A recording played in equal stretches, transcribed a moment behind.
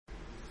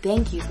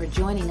Thank you for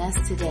joining us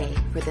today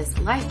for this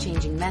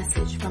life-changing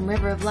message from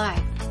River of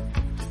Life.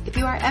 If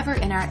you are ever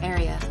in our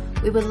area,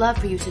 we would love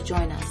for you to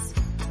join us.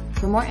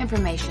 For more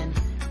information,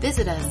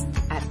 visit us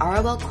at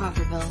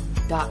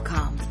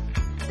rolcrawfordville.com.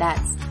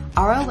 That's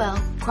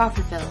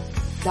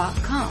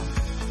rolcrawfordville.com.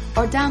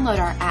 Or download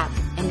our app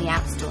in the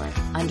App Store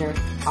under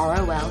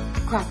ROL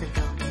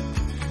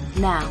Crawfordville.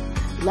 Now,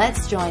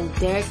 let's join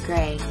Derricke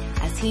Gray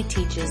as he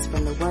teaches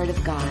from the Word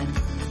of God.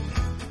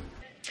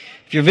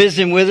 If you're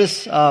visiting with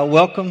us,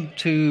 welcome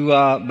to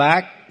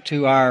back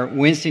to our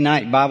Wednesday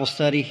night Bible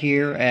study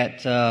here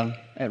at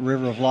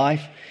River of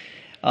Life.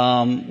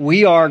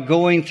 We are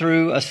going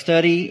through a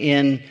study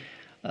in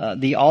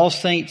the All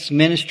Saints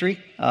Ministry.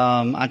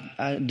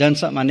 I done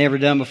something I never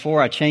done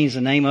before. I changed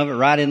the name of it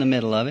right in the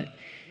middle of it.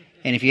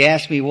 And if you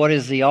ask me what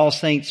is the All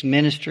Saints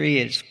Ministry,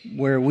 it's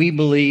where we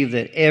believe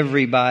that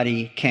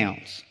everybody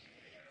counts.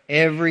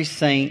 Every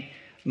saint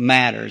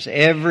matters.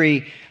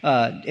 Every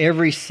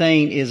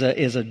saint is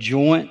a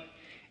joint.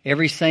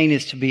 Every saint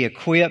is to be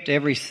equipped.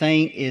 Every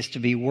saint is to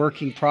be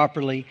working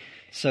properly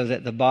so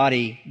that the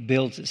body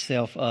builds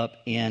itself up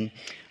in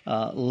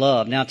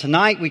love. Now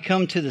tonight we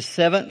come to the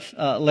seventh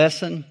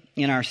lesson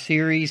in our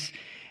series,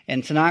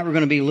 and tonight we're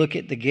going to be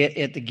looking at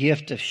the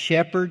gift of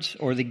shepherds,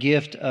 or the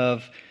gift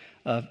of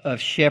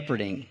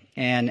shepherding.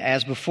 And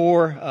as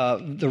before,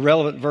 the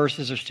relevant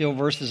verses are still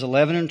verses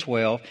 11 and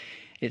 12.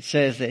 It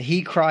says that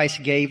He,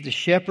 Christ, gave the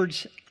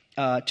shepherds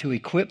to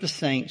equip the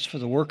saints for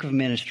the work of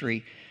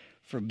ministry,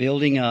 for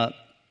building up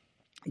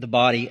the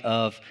body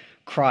of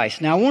Christ.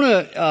 Now,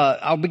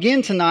 I'll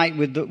begin tonight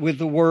with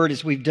the word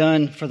as we've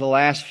done for the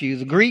last few.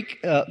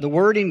 The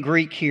word in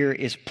Greek here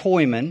is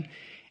poimen,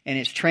 and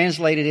it's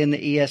translated in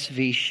the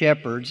ESV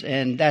shepherds,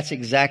 and that's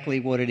exactly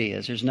what it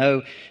is. It's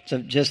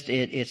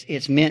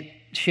meant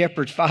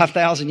shepherd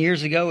 5,000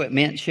 years ago. It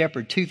meant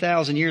shepherd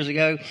 2,000 years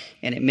ago,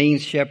 and it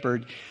means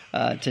shepherd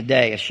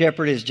today. A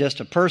shepherd is just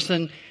a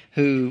person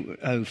who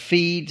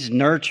feeds,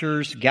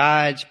 nurtures,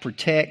 guides,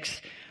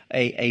 protects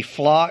a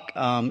flock.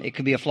 It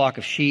could be a flock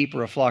of sheep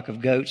or a flock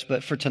of goats,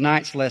 but for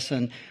tonight's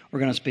lesson, we're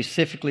going to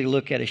specifically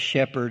look at a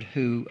shepherd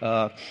who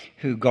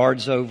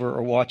guards over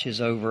or watches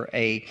over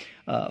a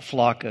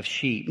flock of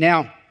sheep.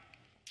 Now,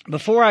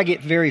 before I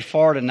get very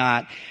far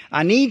tonight,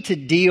 I need to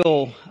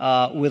deal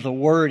with a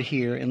word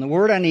here, and the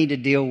word I need to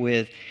deal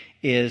with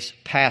is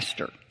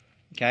pastor.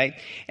 Okay?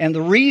 And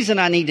the reason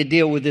I need to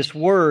deal with this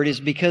word is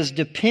because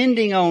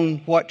depending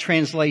on what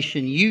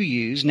translation you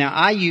use, now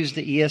I use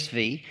the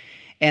ESV,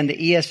 and the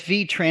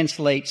ESV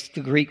translates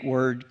the Greek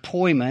word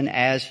poimen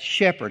as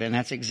shepherd, and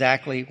that's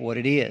exactly what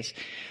it is.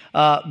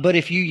 But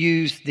if you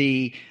use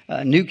the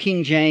New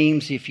King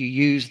James, if you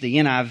use the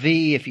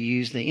NIV, if you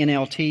use the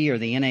NLT or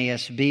the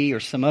NASB or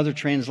some other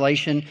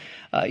translation,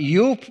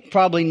 you'll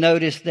probably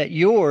notice that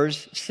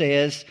yours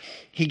says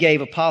He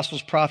gave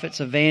apostles,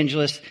 prophets,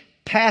 evangelists,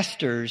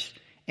 pastors,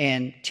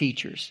 and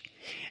teachers.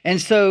 And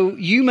so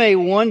you may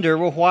wonder,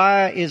 well,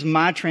 why is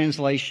my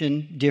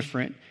translation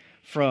different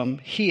from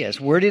his?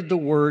 Where did the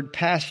word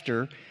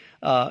pastor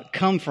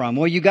come from?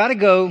 Well, you got to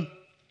go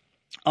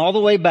all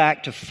the way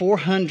back to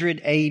 400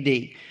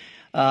 AD.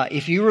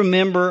 If you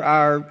remember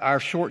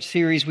our short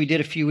series we did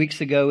a few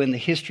weeks ago in the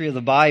history of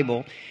the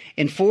Bible,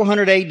 in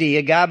 400 AD,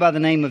 a guy by the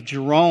name of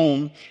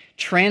Jerome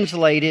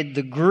translated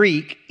the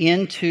Greek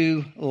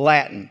into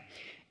Latin.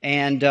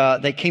 And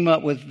they came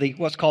up with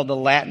what's called the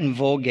Latin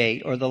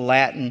Vulgate, or the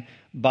Latin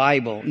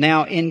Bible.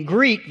 Now, in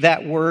Greek,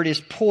 that word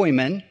is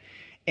poimen,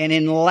 and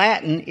in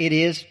Latin, it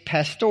is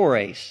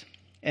pastores,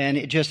 and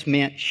it just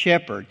meant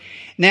shepherd.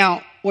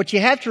 Now, what you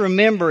have to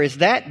remember is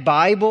that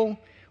Bible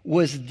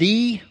was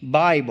the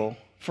Bible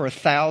for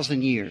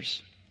 1,000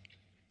 years.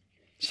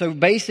 So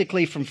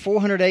basically, from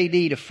 400 AD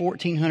to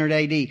 1400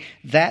 AD,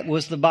 that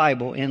was the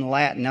Bible in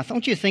Latin. Now, I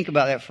want you to think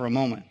about that for a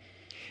moment.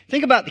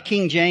 Think about the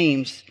King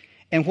James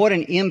and what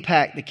an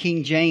impact the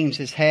King James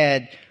has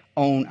had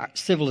on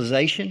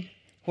civilization,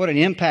 what an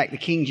impact the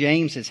King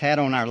James has had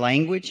on our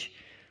language,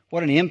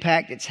 what an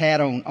impact it's had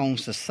on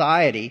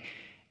society,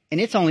 and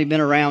it's only been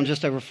around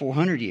just over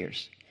 400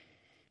 years.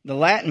 The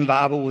Latin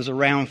Bible was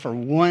around for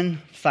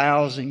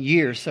 1,000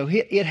 years, so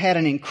it had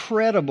an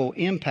incredible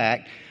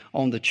impact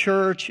on the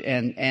church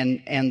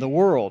and the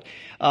world.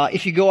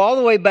 If you go all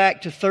the way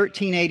back to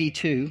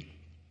 1382,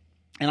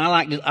 and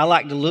I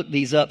like to look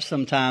these up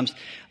sometimes.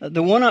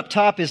 The one up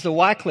top is the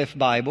Wycliffe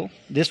Bible.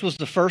 This was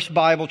the first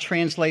Bible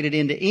translated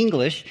into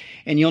English,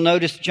 and you'll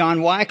notice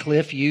John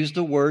Wycliffe used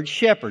the word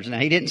shepherds. Now,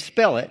 he didn't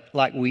spell it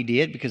like we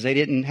did because they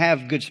didn't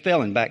have good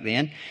spelling back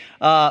then,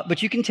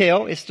 but you can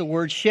tell it's the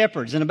word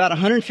shepherds. And about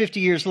 150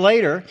 years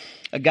later,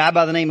 a guy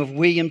by the name of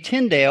William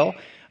Tyndale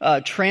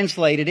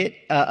translated it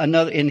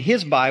in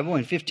his Bible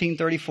in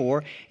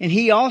 1534, and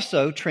he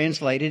also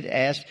translated it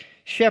as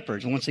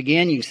shepherds. Once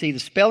again, you can see the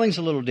spelling's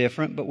a little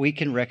different, but we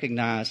can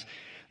recognize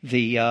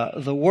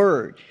the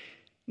word.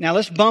 Now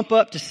let's bump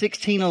up to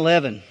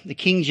 1611. The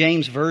King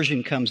James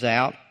Version comes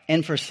out,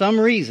 and for some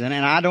reason,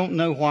 and I don't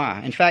know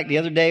why. In fact, the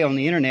other day on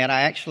the internet,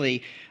 I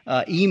actually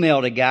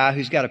emailed a guy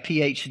who's got a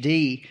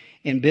PhD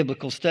in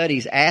biblical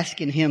studies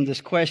asking him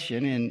this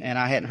question, and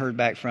I hadn't heard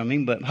back from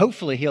him, but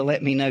hopefully he'll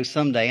let me know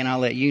someday, and I'll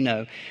let you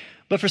know.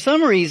 But for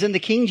some reason, the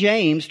King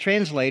James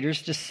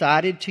translators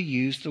decided to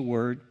use the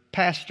word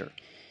pastor.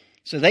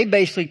 So they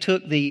basically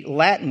took the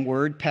Latin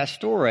word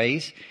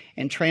pastores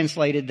and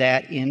translated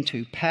that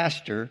into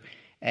pastor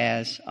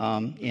as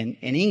in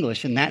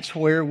English, and that's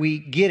where we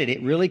get it.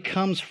 It really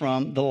comes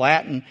from the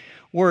Latin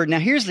word. Now,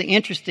 here's the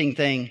interesting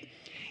thing.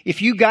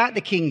 If you got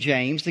the King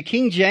James,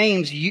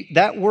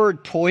 that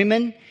word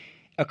poimen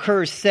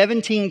occurs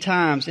 17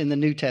 times in the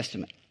New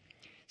Testament.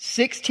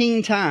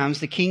 16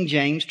 times the King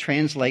James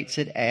translates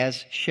it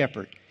as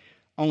shepherd.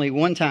 Only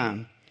one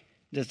time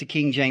does the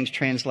King James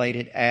translate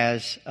it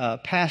as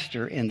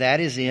pastor, and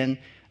that is in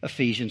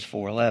Ephesians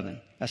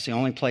 4:11. That's the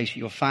only place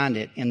you'll find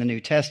it in the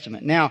New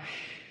Testament. Now,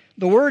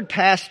 the word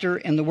pastor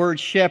and the word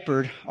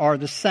shepherd are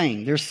the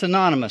same. They're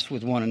synonymous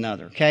with one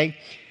another, okay?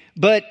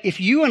 But if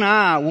you and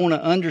I want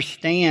to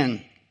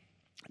understand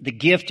the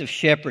gift of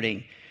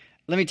shepherding,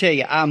 let me tell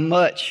you, I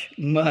much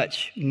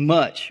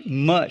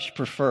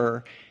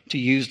prefer to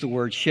use the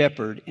word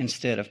shepherd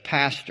instead of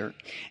pastor.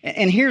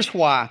 And here's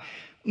why.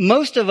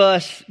 Most of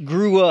us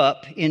grew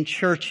up in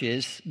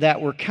churches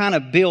that were kind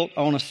of built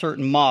on a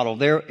certain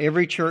model.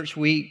 Every church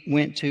we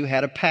went to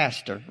had a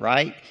pastor,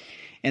 right?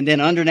 And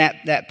then under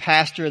that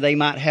pastor, they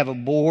might have a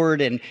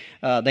board, and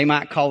they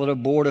might call it a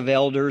board of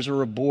elders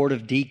or a board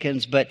of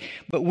deacons. But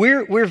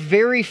we're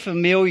very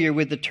familiar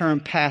with the term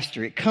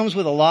pastor. It comes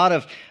with a lot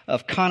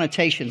of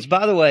connotations.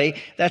 By the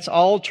way, that's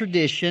all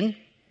tradition.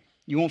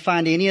 You won't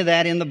find any of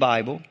that in the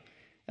Bible.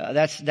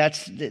 That's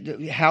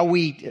how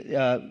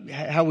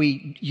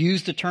we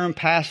use the term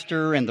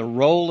pastor and the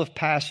role of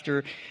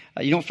pastor.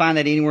 You don't find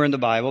that anywhere in the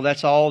Bible.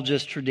 That's all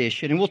just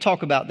tradition, and we'll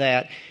talk about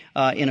that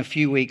in a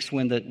few weeks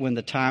when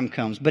the time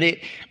comes.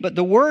 But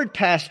the word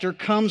pastor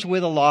comes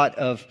with a lot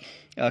of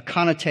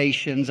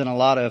connotations and a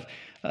lot of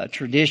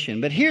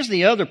tradition. But here's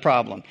the other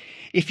problem: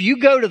 if you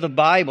go to the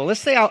Bible,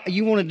 let's say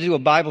you wanted to do a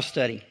Bible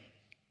study,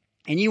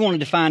 and you wanted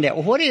to find out,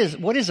 well, what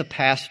is a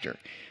pastor?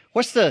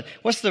 What's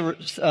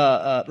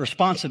the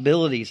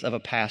responsibilities of a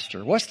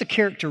pastor? What's the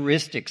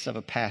characteristics of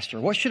a pastor?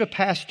 What should a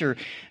pastor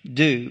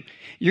do?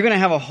 You're going to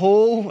have a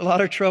whole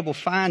lot of trouble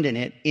finding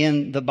it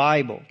in the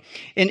Bible.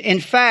 In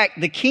fact,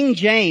 the King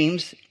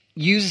James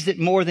uses it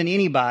more than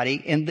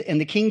anybody, and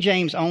the King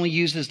James only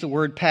uses the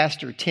word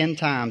pastor 10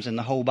 times in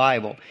the whole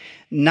Bible.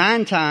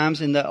 9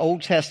 times in the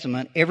Old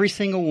Testament, every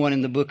single one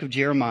in the book of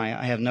Jeremiah.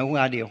 I have no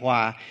idea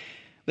why.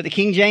 But the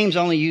King James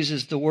only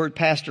uses the word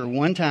pastor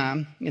 1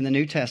 time in the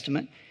New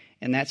Testament,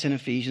 and that's in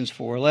Ephesians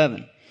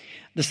 4:11.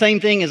 The same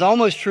thing is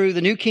almost true.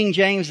 The New King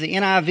James, the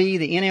NIV,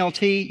 the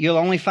NLT, you'll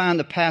only find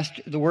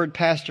the word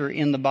pastor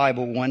in the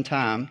Bible 1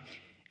 time,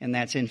 and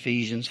that's in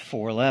Ephesians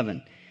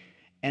 4:11.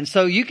 And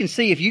so you can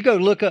see, if you go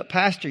look up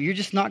pastor, you're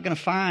just not going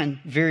to find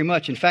very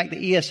much. In fact,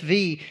 the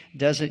ESV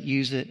doesn't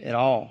use it at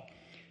all.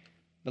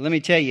 But let me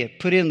tell you,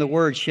 put in the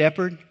word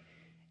shepherd,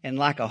 and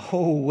like a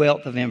whole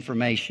wealth of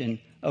information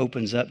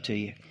opens up to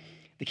you.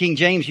 The King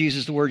James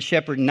uses the word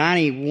shepherd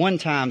 91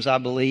 times, I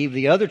believe.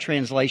 The other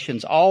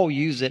translations all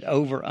use it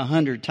over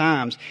 100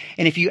 times.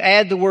 And if you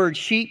add the word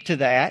sheep to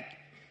that,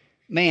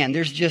 man,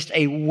 there's just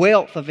a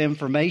wealth of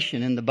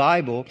information in the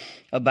Bible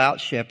about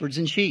shepherds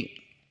and sheep.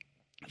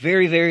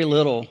 Very, very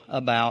little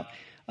about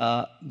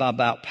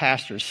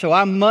pastors. So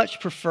I much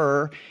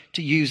prefer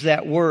to use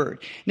that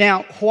word.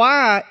 Now,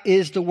 why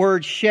is the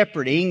word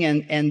shepherding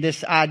and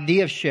this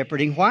idea of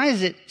shepherding, why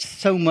is it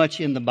so much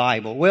in the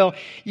Bible? Well,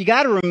 you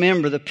got to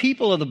remember the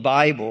people of the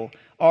Bible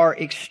are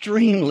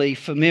extremely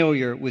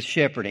familiar with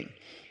shepherding.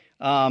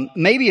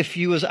 Maybe a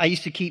few. I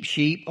used to keep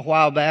sheep a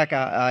while back.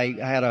 I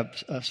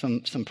had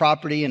some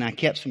property, and I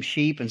kept some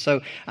sheep, and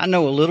so I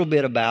know a little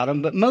bit about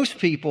them. But most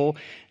people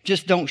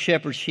just don't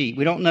shepherd sheep.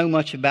 We don't know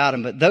much about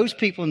them. But those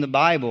people in the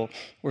Bible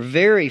were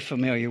very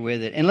familiar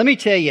with it. And let me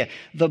tell you,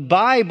 the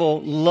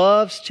Bible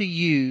loves to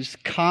use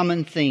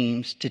common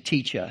themes to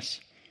teach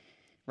us.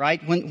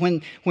 Right?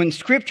 When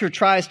Scripture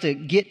tries to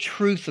get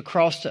truth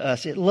across to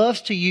us, it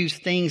loves to use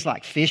things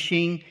like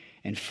fishing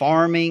and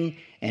farming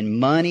and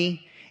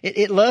money.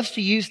 It loves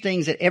to use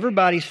things that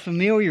everybody's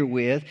familiar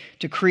with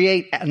to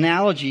create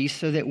analogies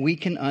so that we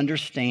can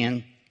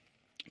understand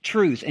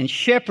truth. And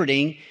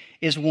shepherding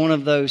is one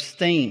of those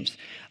themes.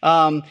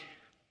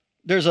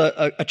 There's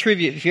a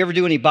trivia. If you ever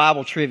do any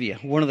Bible trivia,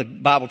 one of the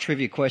Bible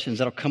trivia questions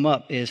that'll come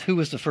up is, who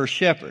was the first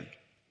shepherd?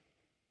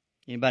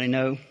 Anybody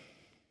know?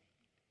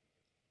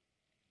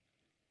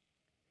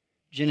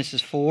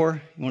 Genesis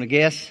 4. You want to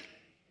guess?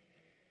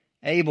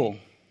 Abel.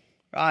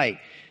 Right.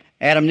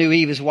 Adam knew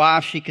Eve, his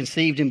wife. She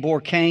conceived and bore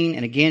Cain.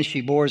 And again,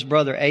 she bore his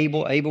brother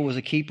Abel. Abel was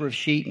a keeper of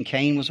sheep, and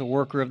Cain was a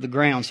worker of the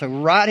ground. So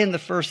right in the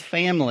first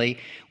family,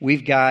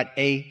 we've got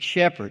a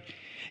shepherd.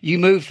 You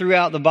move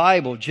throughout the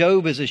Bible.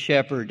 Job is a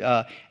shepherd.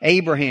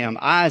 Abraham,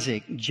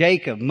 Isaac,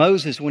 Jacob,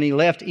 Moses, when he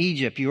left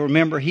Egypt, you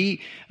remember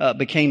he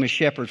became a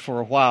shepherd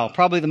for a while.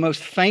 Probably the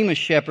most famous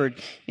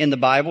shepherd in the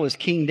Bible is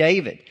King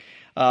David.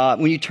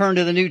 When you turn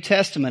to the New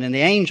Testament and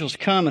the angels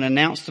come and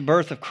announce the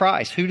birth of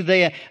Christ, who do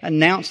they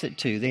announce it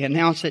to? They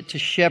announce it to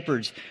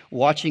shepherds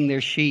watching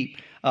their sheep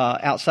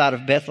outside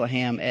of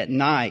Bethlehem at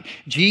night.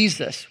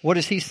 Jesus, what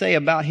does he say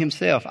about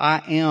himself?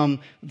 I am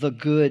the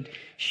good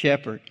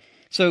shepherd.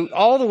 So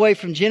all the way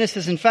from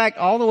Genesis, in fact,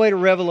 all the way to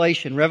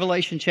Revelation.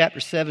 Revelation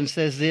chapter 7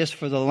 says this,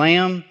 for the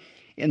Lamb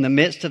in the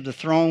midst of the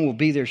throne will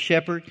be their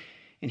shepherd,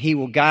 and he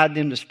will guide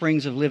them to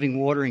springs of living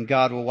water, and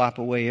God will wipe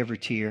away every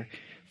tear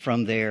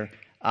from their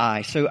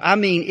eye. So, I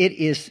mean, it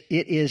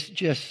is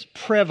just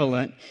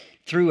prevalent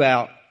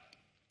throughout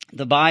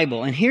the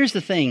Bible. And here's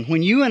the thing.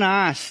 When you and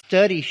I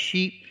study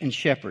sheep and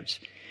shepherds,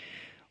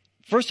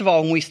 first of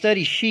all, when we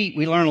study sheep,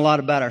 we learn a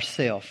lot about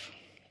ourselves.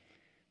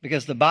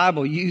 Because the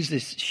Bible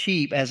uses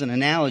sheep as an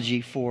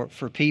analogy for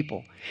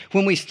people.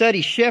 When we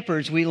study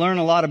shepherds, we learn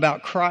a lot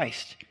about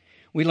Christ.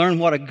 We learn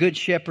what a good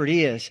shepherd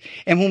is.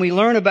 And when we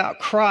learn about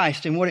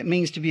Christ and what it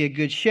means to be a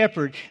good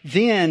shepherd,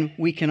 then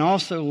we can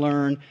also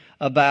learn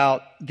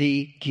about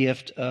the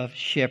gift of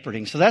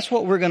shepherding. So that's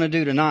what we're going to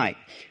do tonight.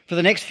 For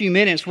the next few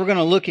minutes, we're going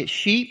to look at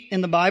sheep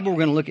in the Bible. We're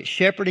going to look at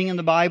shepherding in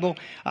the Bible.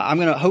 I'm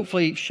going to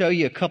hopefully show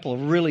you a couple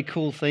of really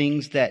cool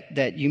things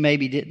that you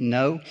maybe didn't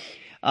know.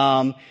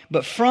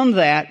 But from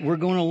that, we're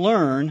going to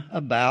learn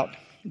about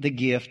the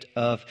gift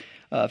of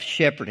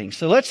shepherding.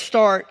 So let's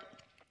start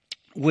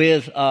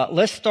with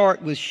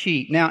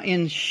sheep. Now,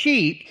 in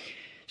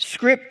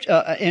Scripture,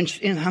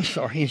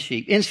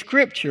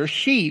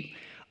 sheep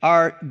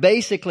are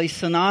basically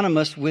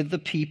synonymous with the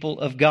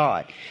people of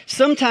God.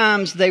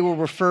 Sometimes they will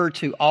refer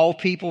to all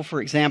people. For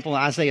example,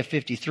 Isaiah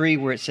 53,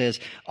 where it says,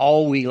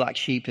 all we like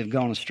sheep have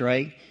gone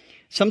astray.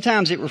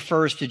 Sometimes it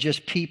refers to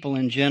just people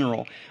in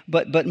general,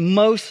 but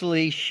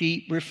mostly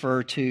sheep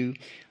refer to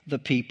the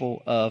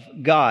people of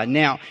God.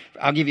 Now,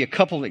 I'll give you a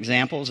couple of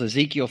examples.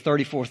 Ezekiel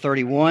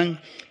 34:31,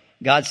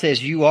 God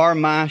says, you are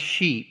my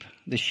sheep,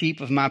 the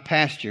sheep of my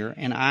pasture,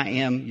 and I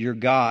am your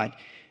God,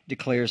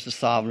 declares the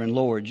sovereign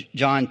Lord.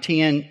 John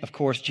 10, of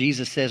course,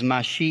 Jesus says,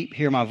 my sheep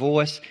hear my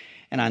voice,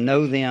 and I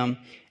know them,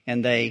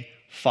 and they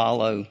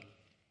follow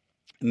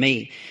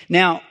me.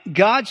 Now,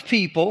 God's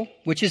people,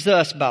 which is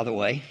us, by the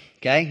way,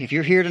 okay, if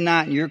you're here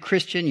tonight and you're a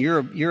Christian,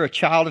 you're a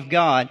child of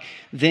God,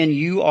 then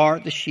you are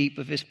the sheep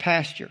of His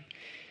pasture.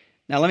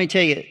 Now, let me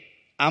tell you,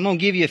 I'm going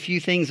to give you a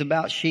few things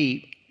about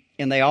sheep,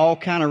 and they all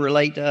kind of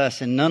relate to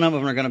us, and none of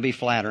them are going to be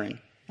flattering.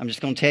 I'm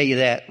just going to tell you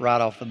that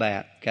right off the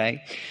bat,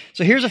 okay?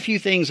 So here's a few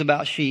things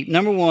about sheep.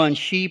 Number one,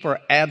 sheep are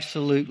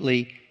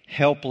absolutely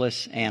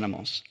helpless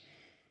animals.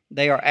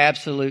 They are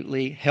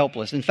absolutely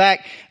helpless. In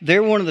fact,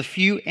 they're one of the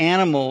few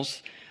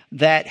animals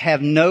that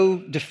have no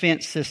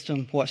defense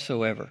system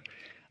whatsoever.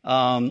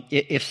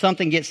 If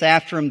something gets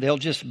after them, they'll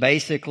just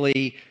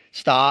basically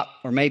stop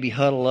or maybe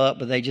huddle up,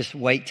 but they just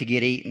wait to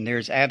get eaten.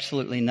 There's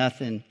absolutely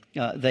nothing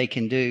they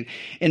can do.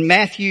 In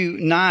Matthew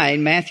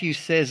 9, Matthew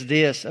says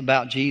this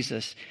about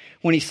Jesus.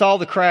 When he saw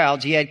the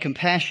crowds, he had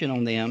compassion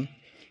on them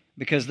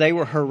because they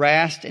were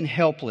harassed and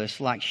helpless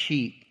like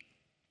sheep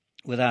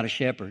without a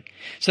shepherd.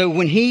 So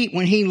when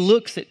he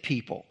looks at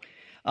people,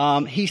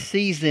 he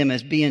sees them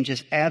as being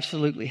just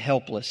absolutely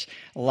helpless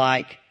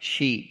like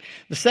sheep.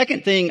 The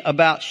second thing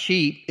about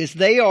sheep is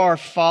they are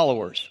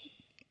followers.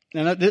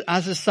 And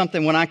this is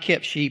something when I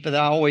kept sheep that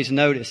I always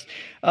noticed.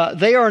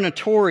 They are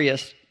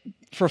notorious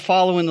for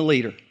following the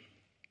leader.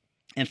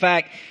 In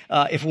fact,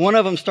 if one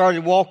of them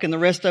started walking, the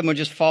rest of them would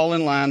just fall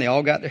in line. They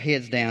all got their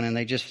heads down and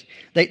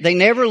they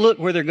never look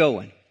where they're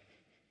going.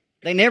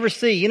 They never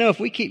see, if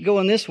we keep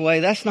going this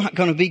way, that's not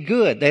going to be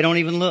good. They don't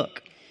even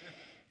look.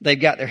 They've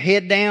got their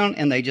head down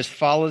and they just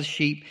follow the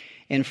sheep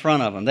in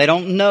front of them. They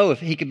don't know if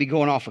he could be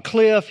going off a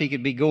cliff, he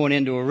could be going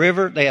into a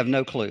river. They have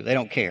no clue. They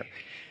don't care.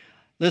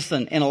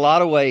 Listen, in a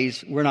lot of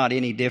ways, we're not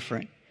any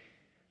different.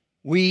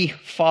 We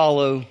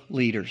follow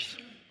leaders.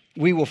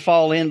 We will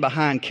fall in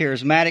behind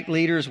charismatic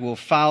leaders. We'll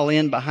fall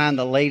in behind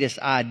the latest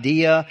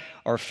idea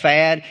or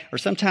fad. Or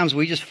sometimes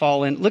we just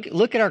fall in.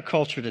 Look at our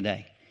culture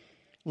today.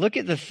 Look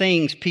at the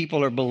things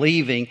people are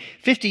believing.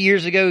 50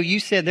 years ago, you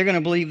said they're going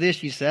to believe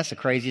this. You said, that's the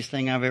craziest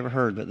thing I've ever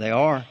heard. But they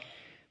are.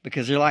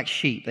 Because they're like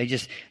sheep. They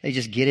just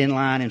get in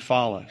line and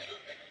follow.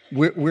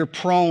 We're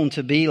prone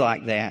to be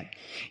like that.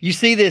 You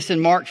see this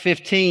in Mark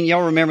 15.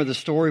 Y'all remember the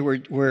story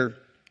where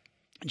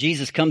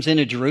Jesus comes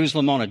into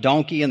Jerusalem on a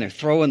donkey and they're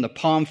throwing the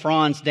palm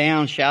fronds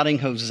down, shouting,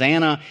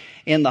 Hosanna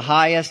in the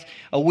highest.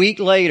 A week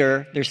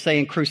later, they're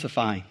saying,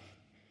 crucify him.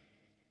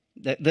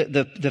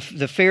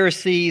 The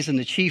Pharisees and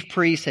the chief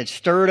priests had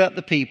stirred up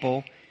the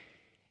people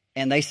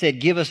and they said,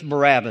 give us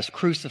Barabbas,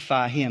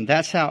 crucify him.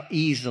 That's how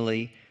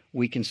easily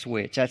we can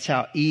switch. That's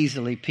how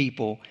easily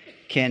people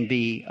can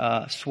be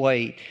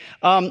swayed.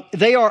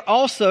 They are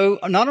also,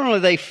 not only are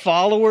they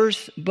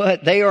followers,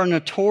 but they are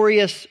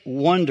notorious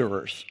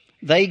wanderers.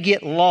 They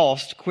get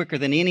lost quicker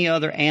than any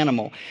other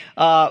animal.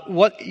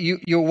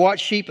 You'll watch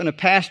sheep in a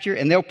pasture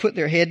and they'll put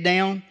their head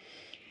down.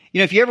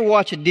 If you ever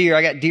watch a deer,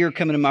 I got deer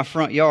coming in my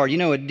front yard.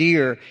 A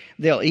deer,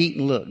 they'll eat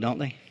and look, don't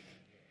they?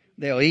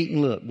 They'll eat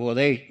and look. Boy,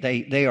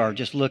 they are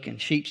just looking.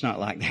 Sheep's not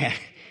like that.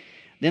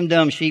 Them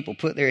dumb sheep will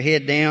put their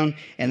head down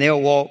and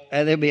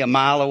they'll be a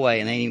mile away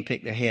and they ain't even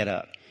pick their head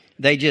up.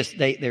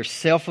 They're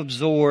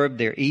self-absorbed,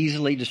 they're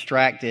easily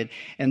distracted,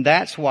 and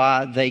that's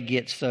why they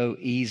get so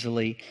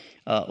easily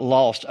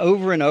lost.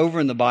 Over and over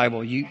in the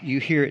Bible, you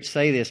hear it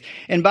say this.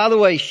 And by the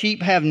way,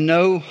 sheep have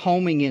no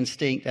homing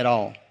instinct at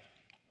all.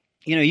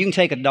 You know, you can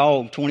take a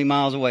dog 20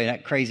 miles away,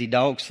 that crazy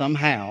dog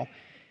somehow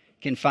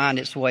can find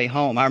its way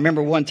home. I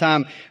remember one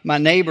time my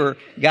neighbor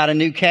got a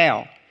new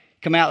cow.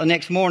 Come out the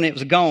next morning, it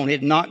was gone.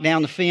 It knocked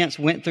down the fence,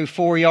 went through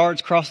 4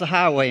 yards, crossed the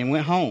highway, and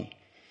went home.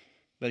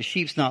 But a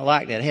sheep's not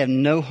like that. They have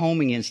no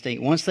homing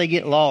instinct. Once they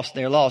get lost,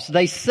 they're lost.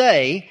 They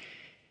say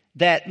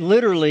that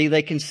literally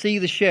they can see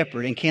the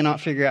shepherd and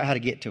cannot figure out how to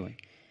get to him.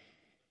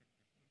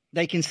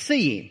 They can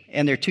see him,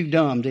 and they're too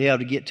dumb to be able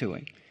to get to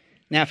him.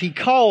 Now, if he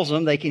calls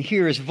them, they can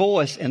hear his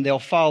voice, and they'll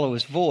follow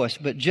his voice.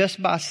 But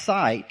just by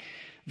sight,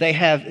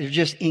 they're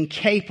just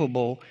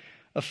incapable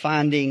of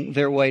finding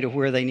their way to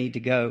where they need to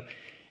go.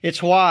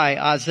 It's why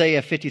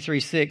Isaiah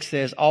 53:6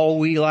 says, all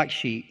we like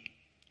sheep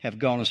have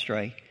gone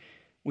astray.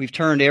 We've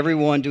turned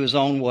everyone to his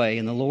own way,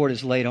 and the Lord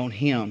has laid on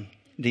him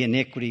the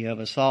iniquity of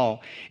us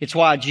all. It's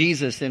why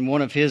Jesus, in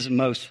one of his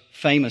most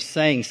famous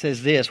sayings,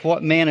 says this,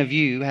 what man of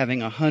you,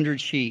 having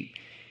 100 sheep,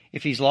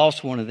 if he's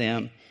lost one of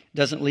them,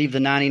 doesn't leave the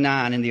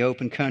 99 in the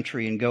open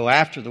country and go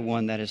after the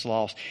one that is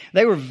lost?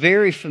 They were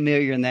very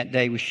familiar in that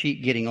day with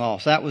sheep getting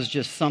lost. That was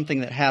just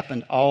something that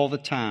happened all the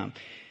time.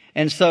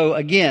 And so,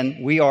 again,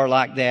 we are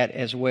like that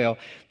as well.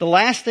 The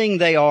last thing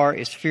they are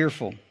is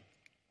fearful.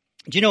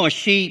 Do you know a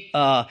sheep,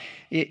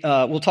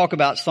 we'll talk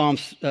about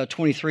Psalms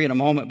 23 in a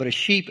moment, but a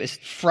sheep is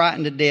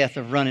frightened to death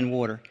of running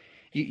water.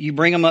 You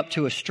bring them up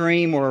to a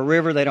stream or a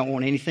river, they don't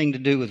want anything to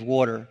do with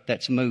water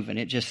that's moving.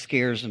 It just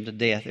scares them to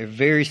death. They're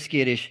very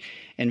skittish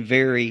and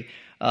very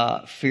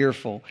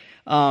fearful.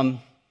 Do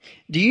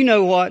you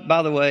know what,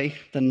 by the way,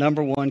 the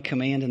number one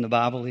command in the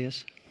Bible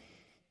is?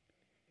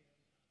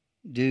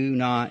 Do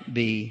not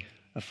be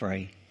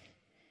afraid.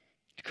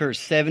 It occurs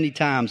 70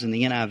 times in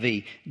the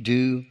NIV.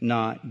 Do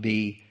not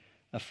be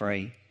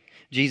afraid.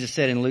 Jesus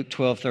said in Luke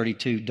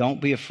 12:32,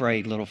 don't be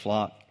afraid, little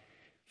flock,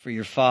 for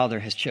your Father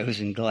has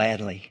chosen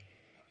gladly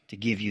to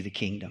give you the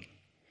kingdom.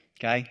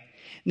 Okay?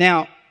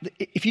 Now,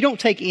 if you don't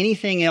take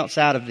anything else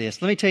out of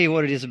this, let me tell you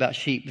what it is about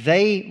sheep.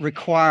 They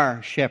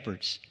require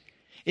shepherds.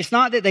 It's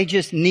not that they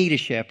just need a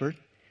shepherd.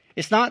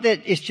 It's not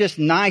that it's just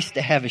nice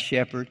to have a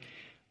shepherd.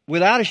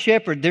 Without a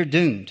shepherd, they're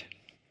doomed.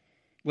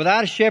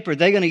 Without a shepherd,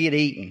 they're going to get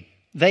eaten.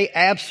 They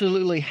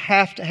absolutely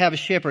have to have a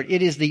shepherd.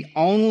 It is the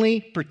only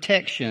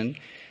protection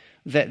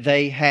that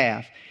they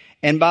have.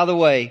 And by the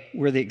way,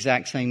 we're the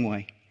exact same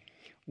way.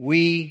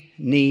 We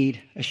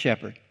need a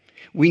shepherd.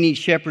 We need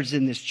shepherds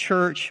in this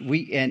church.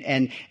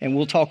 And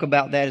we'll talk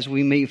about that as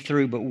we move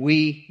through, but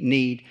we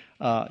need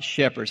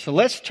shepherds. So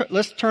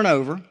let's turn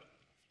over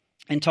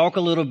and talk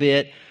a little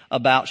bit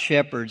about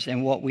shepherds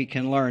and what we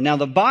can learn. Now,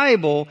 the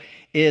Bible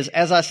is,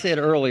 as I said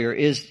earlier,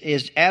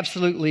 is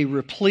absolutely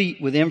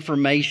replete with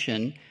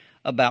information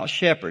about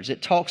shepherds.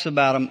 It talks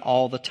about them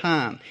all the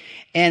time.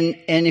 And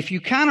if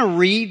you kind of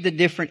read the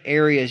different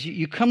areas,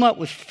 you come up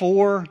with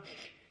 4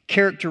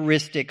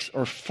 characteristics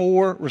or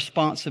 4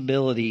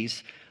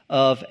 responsibilities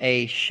of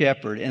a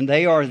shepherd. And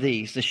they are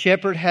these. The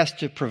shepherd has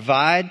to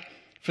provide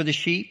for the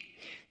sheep.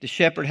 The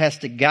shepherd has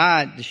to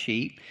guide the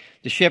sheep.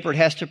 The shepherd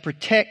has to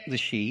protect the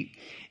sheep.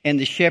 And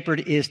the shepherd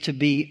is to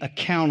be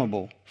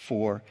accountable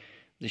for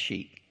the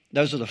sheep.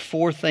 Those are the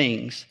 4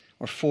 things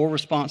or 4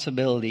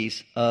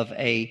 responsibilities of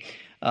a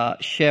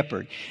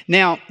shepherd.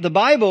 Now, the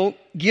Bible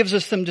gives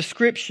us some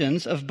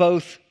descriptions of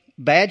both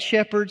bad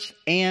shepherds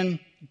and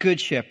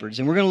good shepherds,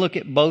 and we're going to look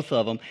at both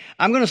of them.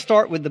 I'm going to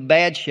start with the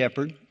bad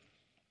shepherd,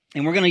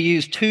 and we're going to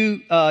use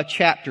 2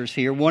 chapters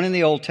here, one in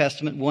the Old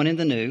Testament, one in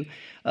the New,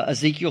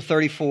 Ezekiel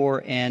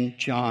 34 and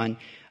John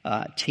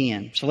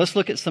 10. So let's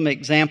look at some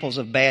examples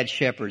of bad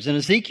shepherds. In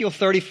Ezekiel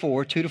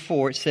 34,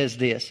 2-4, it says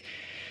this,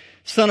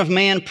 Son of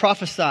man,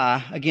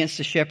 prophesy against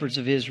the shepherds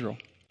of Israel.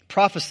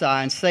 Prophesy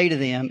and say to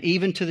them,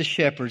 even to the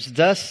shepherds,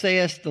 thus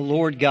saith the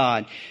Lord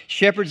God,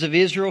 shepherds of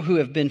Israel who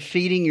have been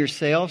feeding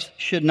yourselves,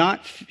 should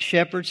not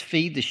shepherds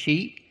feed the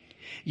sheep?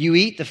 You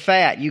eat the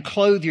fat, you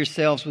clothe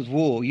yourselves with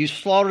wool, you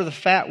slaughter the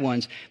fat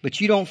ones, but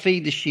you don't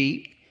feed the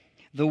sheep.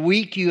 The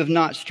weak you have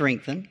not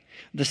strengthened,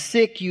 the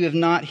sick you have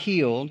not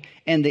healed,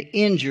 and the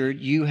injured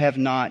you have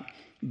not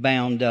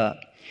bound up.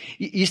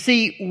 You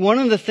see, one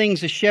of the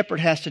things a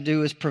shepherd has to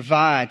do is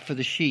provide for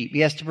the sheep.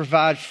 He has to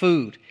provide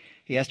food.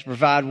 He has to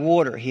provide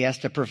water. He has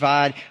to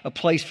provide a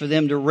place for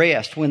them to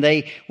rest. When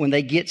they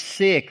get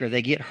sick or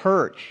they get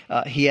hurt,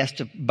 he has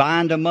to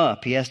bind them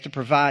up. He has to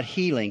provide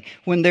healing.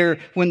 When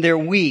they're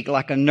weak,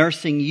 like a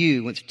nursing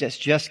ewe that's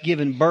just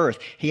given birth,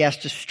 he has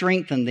to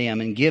strengthen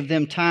them and give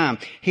them time.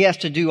 He has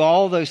to do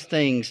all those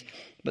things,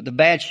 but the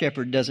bad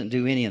shepherd doesn't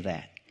do any of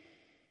that.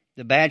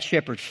 The bad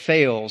shepherd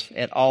fails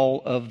at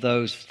all of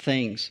those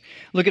things.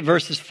 Look at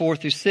verses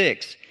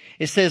 4-6.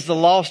 It says, the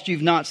lost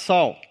you've not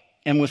sought,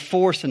 and with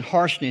force and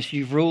harshness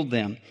you've ruled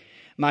them.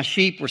 My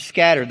sheep were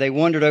scattered. They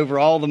wandered over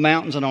all the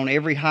mountains and on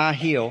every high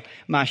hill.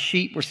 My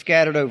sheep were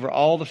scattered over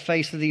all the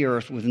face of the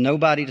earth with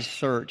nobody to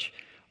search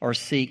or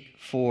seek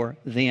for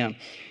them.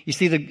 You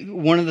see,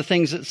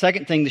 the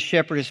second thing the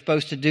shepherd is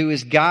supposed to do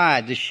is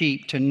guide the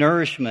sheep to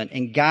nourishment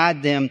and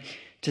guide them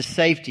to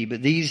safety.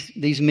 But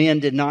these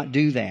men did not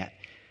do that.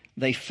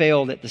 They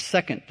failed at the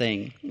second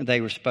thing they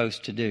were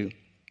supposed to do.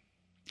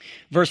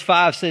 Verse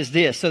 5 says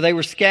this, so they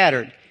were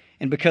scattered,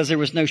 and because there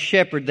was no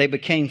shepherd, they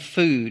became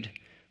food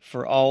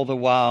for all the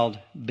wild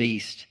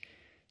beasts.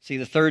 See,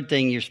 the third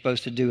thing you're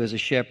supposed to do as a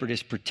shepherd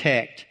is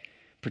protect.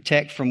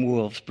 Protect from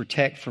wolves,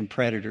 protect from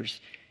predators.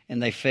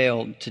 And they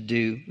failed to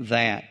do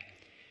that.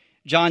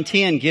 John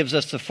 10 gives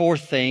us the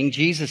fourth thing.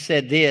 Jesus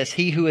said this,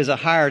 he who is a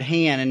hired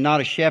hand and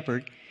not a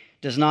shepherd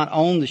does not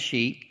own the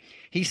sheep.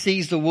 He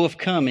sees the wolf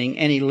coming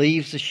and he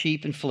leaves the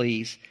sheep and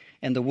flees,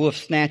 and the wolf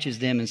snatches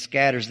them and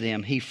scatters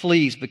them. He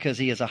flees because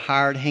he is a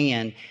hired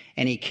hand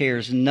and he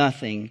cares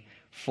nothing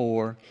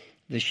for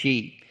the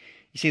sheep.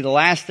 You see, the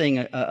last thing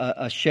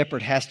a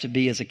shepherd has to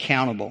be is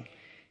accountable.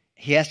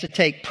 He has to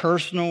take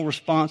personal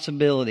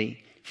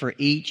responsibility for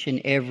each and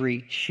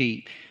every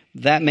sheep.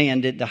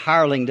 The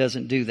hireling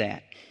doesn't do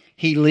that.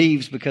 He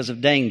leaves because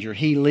of danger.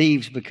 He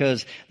leaves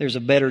because there's a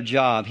better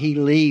job. He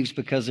leaves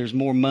because there's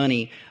more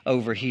money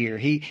over here.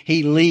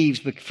 He leaves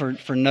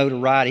for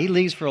notoriety. He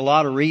leaves for a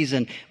lot of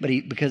reason, but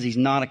because he's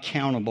not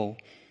accountable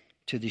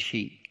to the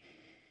sheep.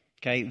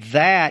 Okay,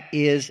 that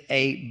is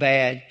a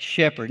bad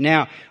shepherd.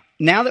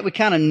 Now that we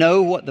kind of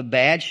know what the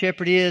bad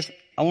shepherd is,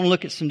 I want to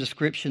look at some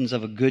descriptions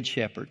of a good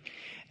shepherd.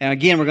 And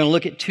again, we're going to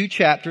look at two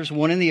chapters,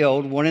 one in the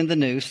Old, one in the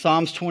New.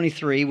 Psalms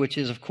 23, which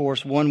is, of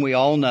course, one we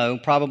all know,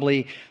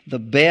 probably the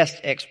best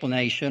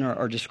explanation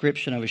or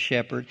description of a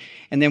shepherd.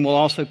 And then we'll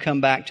also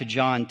come back to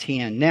John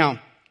 10. Now,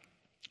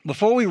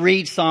 before we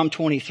read Psalm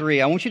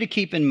 23, I want you to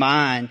keep in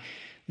mind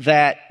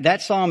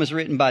that psalm is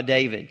written by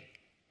David.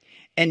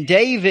 And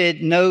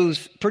David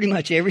knows pretty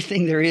much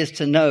everything there is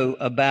to know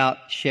about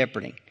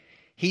shepherding.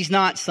 He's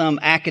not some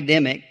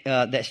academic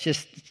that's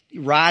just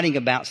writing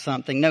about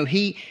something. No,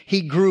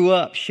 he grew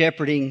up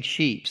shepherding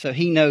sheep, so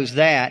he knows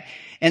that.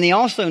 And he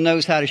also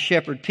knows how to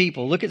shepherd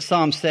people. Look at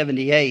Psalm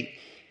 78.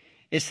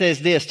 It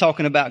says this,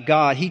 talking about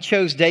God. He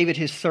chose David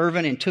his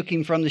servant and took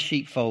him from the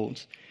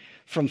sheepfolds.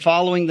 From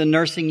following the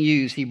nursing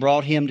ewes, he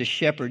brought him to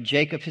shepherd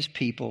Jacob his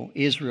people,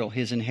 Israel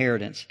his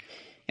inheritance.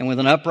 And with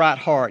an upright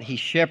heart, he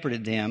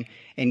shepherded them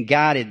and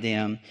guided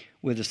them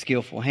with a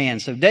skillful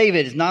hand. So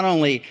David is not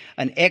only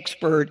an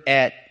expert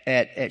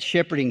at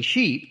shepherding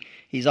sheep,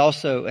 he's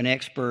also an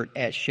expert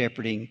at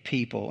shepherding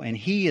people. And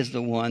he is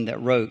the one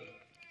that wrote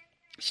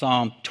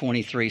Psalm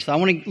 23. So I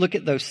want to look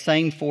at those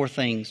same four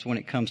things when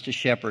it comes to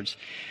shepherds.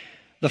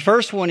 The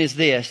first one is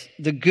this.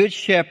 The good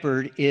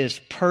shepherd is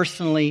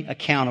personally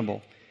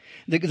accountable.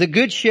 The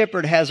good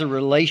shepherd has a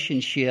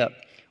relationship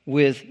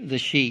with the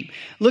sheep.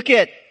 Look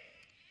at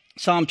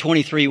Psalm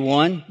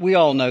 23:1. We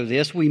all know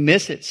this. We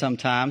miss it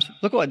sometimes.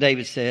 Look what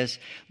David says.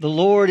 The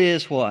Lord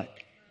is what?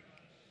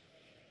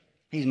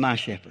 He's my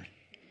shepherd.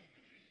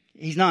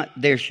 He's not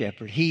their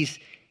shepherd. He's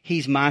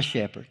my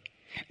shepherd.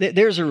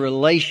 There's a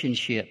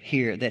relationship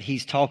here that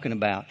he's talking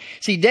about.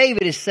 See,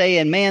 David is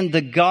saying, man,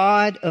 the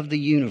God of the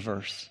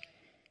universe,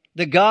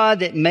 the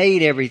God that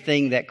made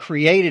everything, that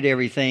created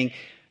everything,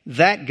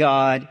 that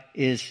God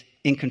is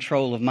in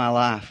control of my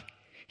life.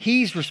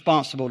 He's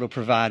responsible to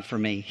provide for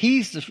me.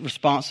 He's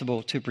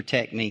responsible to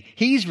protect me.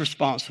 He's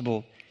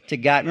responsible to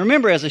guide me.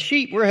 Remember, as a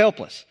sheep, we're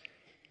helpless.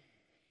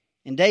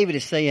 And David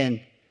is saying,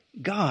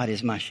 God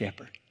is my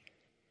shepherd.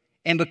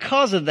 And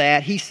because of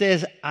that, he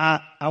says,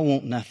 I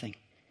want nothing.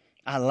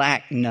 I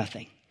lack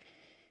nothing.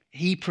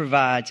 He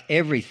provides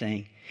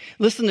everything.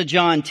 Listen to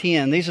John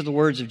 10. These are the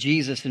words of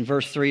Jesus in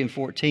verse 3 and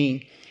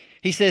 14.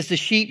 He says, the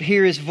sheep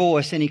hear his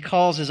voice, and he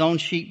calls his own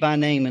sheep by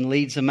name and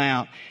leads them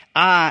out.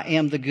 I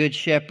am the good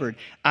shepherd.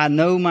 I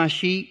know my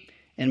sheep,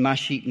 and my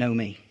sheep know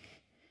me.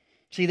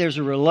 See, there's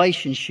a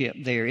relationship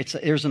there.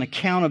 There's an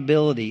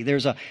accountability.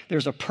 There's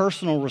a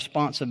personal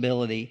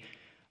responsibility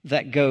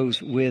that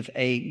goes with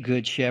a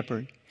good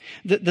shepherd.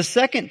 The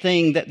second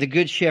thing that the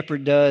good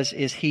shepherd does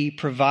is he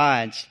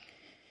provides.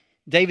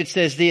 David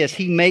says this,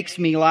 he makes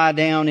me lie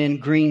down in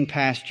green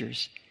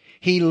pastures.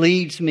 He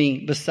leads me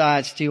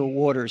beside still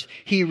waters.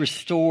 He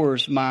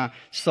restores my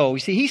soul. You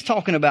see, he's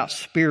talking about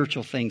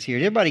spiritual things here.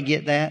 Did everybody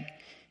get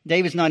that?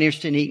 David's not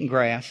interested in eating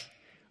grass,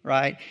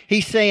 right?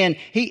 He's saying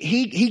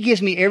he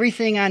gives me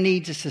everything I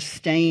need to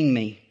sustain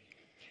me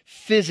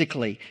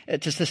physically,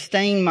 to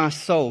sustain my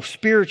soul,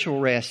 spiritual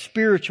rest,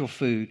 spiritual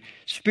food,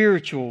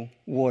 spiritual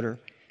water.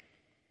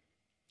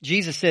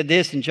 Jesus said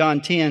this in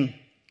John 10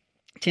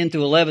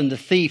 through 11, the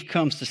thief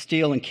comes to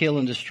steal and kill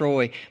and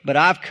destroy, but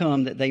I've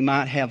come that they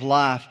might have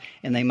life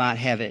and they might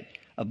have it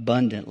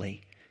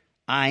abundantly.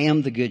 I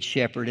am the good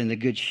shepherd, and the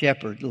good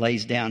shepherd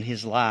lays down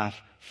his life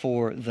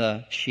for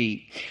the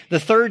sheep. The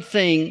third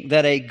thing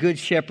that a good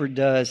shepherd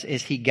does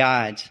is he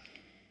guides.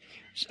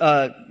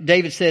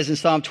 David says in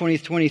Psalm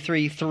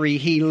 23:3,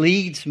 he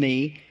leads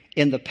me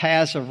in the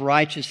paths of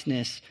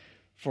righteousness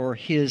for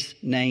his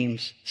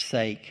name's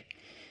sake.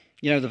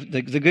 You know,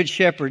 the good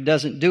shepherd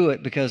doesn't do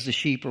it because the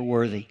sheep are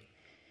worthy.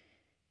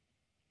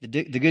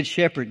 The good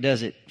shepherd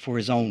does it for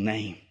his own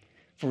name,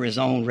 for his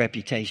own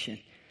reputation,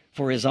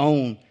 for his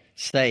own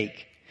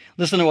sake.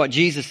 Listen to what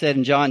Jesus said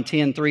in John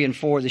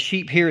 10:3-4. The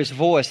sheep hear his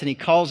voice, and he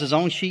calls his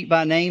own sheep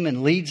by name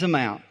and leads them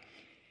out.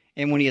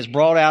 And when he has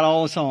brought out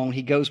all his own,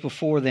 he goes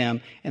before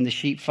them, and the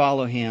sheep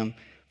follow him,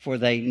 for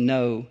they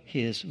know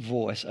his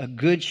voice. A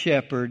good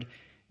shepherd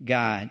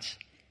guides.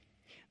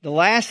 The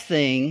last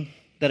thing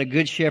that a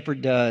good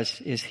shepherd does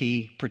is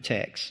he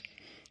protects.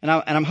 And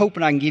I'm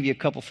hoping I can give you a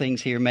couple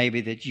things here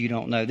maybe that you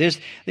don't know. These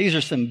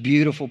are some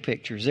beautiful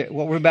pictures.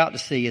 What we're about to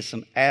see is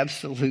some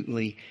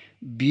absolutely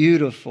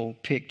beautiful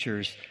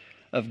pictures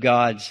of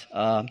God's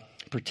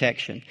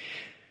protection.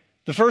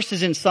 The first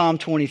is in Psalm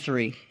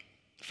 23,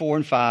 4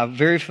 and 5,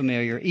 very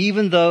familiar.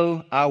 Even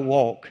though I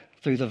walk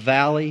through the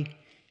valley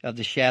of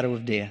the shadow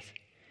of death,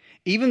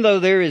 even though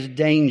there is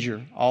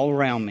danger all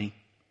around me,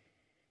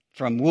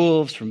 from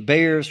wolves, from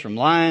bears, from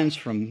lions,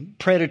 from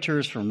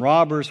predators, from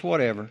robbers,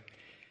 whatever,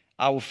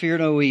 I will fear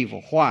no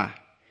evil. Why?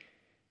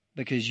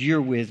 Because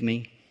you're with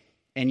me,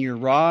 and your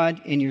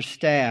rod and your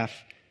staff,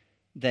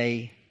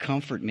 they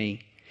comfort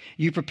me.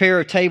 You prepare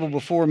a table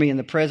before me in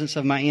the presence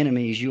of my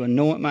enemies. You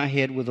anoint my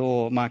head with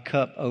oil. My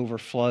cup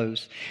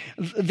overflows.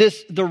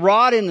 The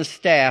rod and the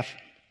staff,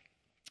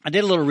 I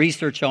did a little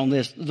research on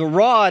this. The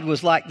rod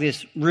was like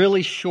this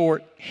really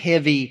short,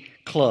 heavy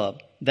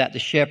club that the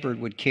shepherd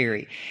would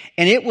carry.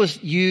 And it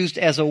was used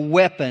as a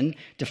weapon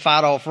to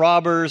fight off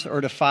robbers or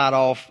to fight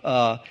off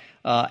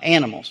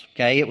animals.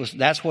 Okay,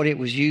 that's what it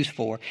was used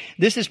for.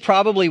 This is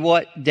probably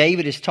what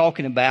David is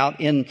talking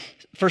about in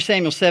 1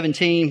 Samuel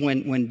 17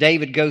 when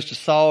David goes to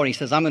Saul and he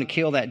says, I'm going to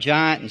kill that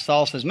giant. And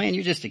Saul says, man,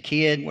 you're just a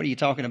kid. What are you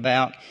talking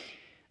about?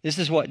 This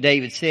is what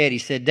David said. He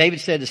said, David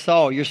said to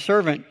Saul, your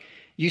servant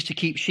used to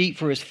keep sheep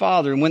for his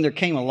father. And when there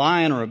came a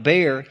lion or a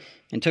bear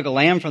and took a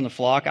lamb from the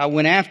flock, I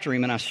went after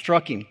him and I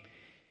struck him.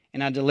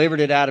 And I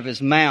delivered it out of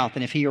his mouth.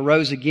 And if he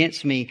arose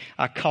against me,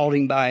 I caught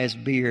him by his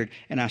beard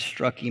and I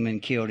struck him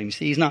and killed him.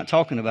 See, he's not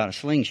talking about a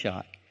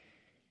slingshot.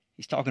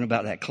 He's talking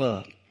about that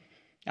club.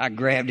 I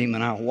grabbed him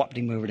and I whopped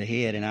him over the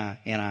head and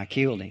I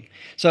killed him.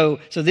 So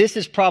this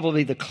is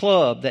probably the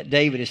club that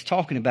David is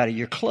talking about.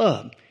 Your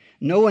club,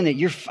 knowing that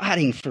you're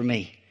fighting for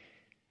me.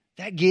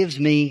 That gives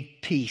me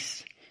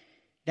peace.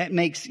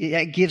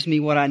 That gives me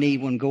what I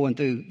need when going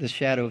through the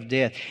shadow of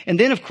death. And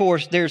then, of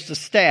course, there's the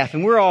staff.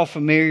 And we're all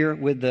familiar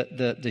with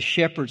the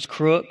shepherd's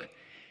crook.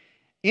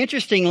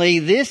 Interestingly,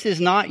 this is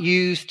not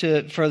used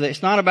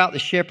it's not about the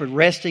shepherd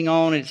resting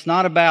on it. It's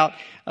not about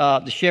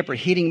the shepherd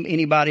hitting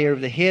anybody over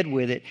the head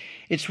with it.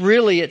 It's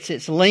really,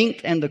 its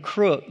length and the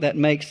crook that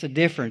makes the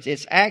difference.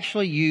 It's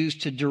actually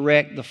used to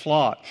direct the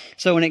flock.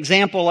 So an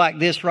example like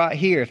this right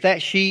here, if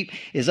that sheep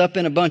is up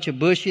in a bunch of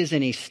bushes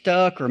and he's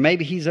stuck, or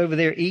maybe he's over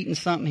there eating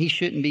something he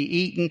shouldn't be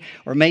eating,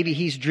 or maybe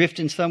he's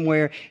drifting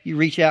somewhere, you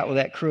reach out with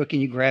that crook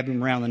and you grab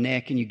him around the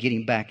neck and you get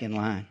him back in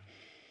line.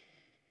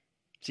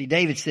 See,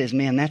 David says,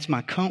 man, that's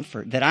my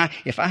comfort, that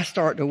if I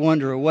start to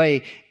wander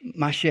away,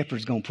 my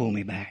shepherd's going to pull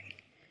me back.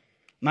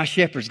 My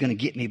shepherd's going to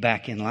get me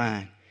back in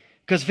line.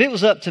 Because if it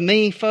was up to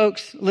me,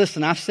 folks,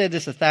 listen, I've said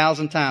this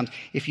 1,000 times.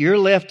 If you're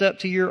left up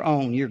to your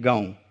own, you're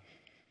gone.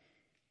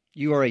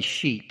 You are a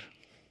sheep.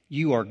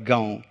 You are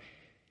gone.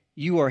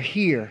 You are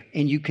here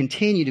and you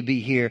continue to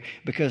be here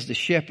because the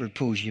shepherd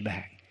pulls you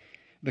back.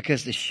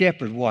 Because the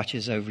shepherd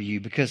watches over you.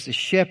 Because the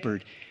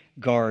shepherd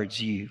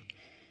guards you.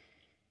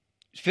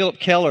 Philip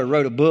Keller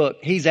wrote a book.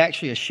 He's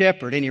actually a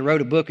shepherd, and he wrote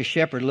a book, A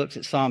Shepherd Looks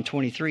at Psalm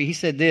 23. He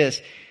said this,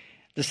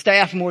 the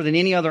staff more than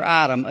any other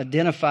item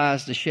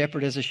identifies the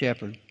shepherd as a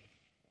shepherd.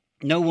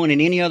 No one in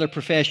any other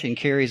profession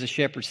carries a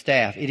shepherd's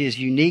staff. It is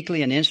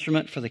uniquely an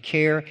instrument for the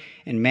care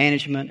and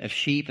management of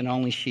sheep and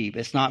only sheep.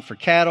 It's not for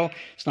cattle.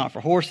 It's not for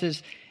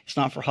horses. It's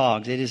not for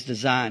hogs. It is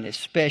designed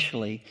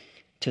especially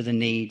to the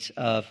needs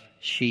of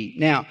sheep.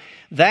 Now,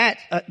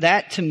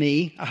 that to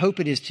me, I hope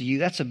it is to you,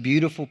 that's a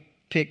beautiful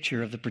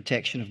picture of the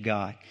protection of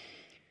God.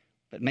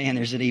 But man,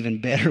 there's an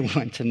even better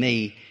one to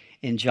me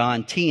in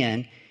John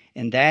 10,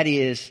 and that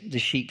is the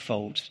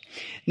sheepfolds.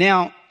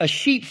 Now, a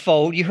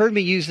sheepfold, you heard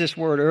me use this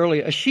word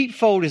earlier. A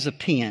sheepfold is a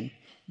pen.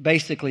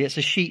 Basically, it's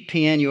a sheep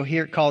pen. You'll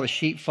hear it called a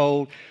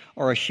sheepfold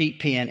or a sheep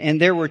pen. And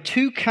there were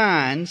two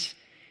kinds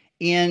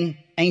in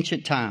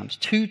ancient times,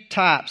 two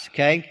types,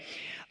 okay?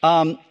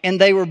 And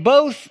they were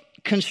both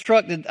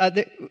constructed.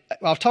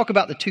 I'll talk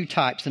about the two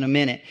types in a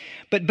minute.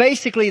 But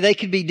basically, they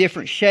could be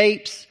different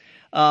shapes.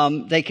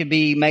 They could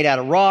be made out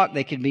of rock.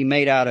 They could be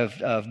made out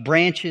of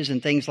branches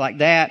and things like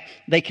that.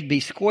 They could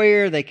be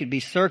square. They could be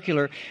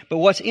circular. But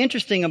what's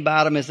interesting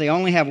about them is they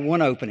only have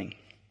one opening.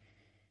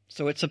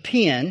 So it's a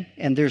pen,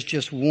 and there's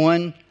just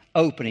one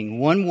opening,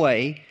 one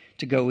way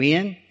to go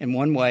in and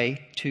one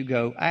way to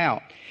go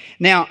out.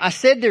 Now, I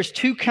said there's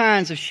two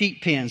kinds of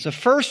sheep pens. The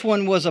first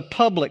one was a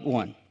public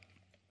one.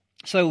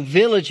 So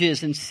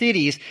villages and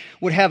cities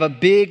would have a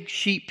big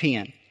sheep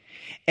pen.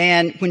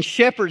 And when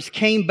shepherds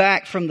came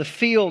back from the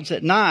fields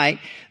at night,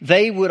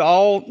 they would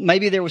all,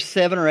 maybe there was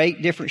 7 or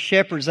 8 different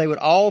shepherds, they would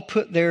all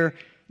put their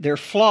their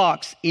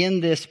flocks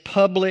in this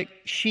public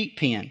sheep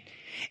pen.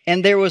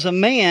 And there was a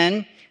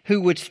man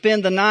who would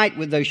spend the night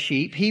with those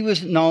sheep. He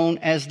was known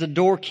as the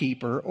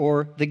doorkeeper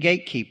or the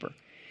gatekeeper.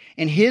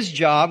 And his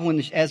job, when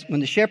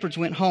the shepherds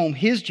went home,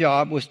 his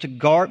job was to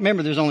guard.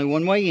 Remember, there's only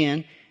one way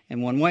in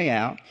and one way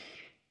out.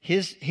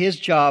 His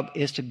job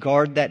is to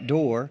guard that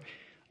door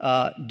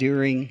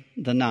during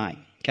the night.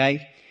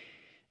 Okay.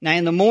 Now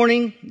in the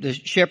morning, the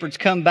shepherds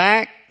come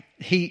back.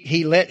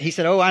 He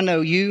said, "Oh, I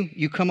know you.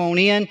 You come on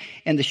in."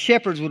 And the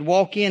shepherds would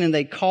walk in and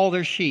they'd call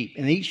their sheep,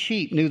 and each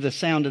sheep knew the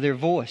sound of their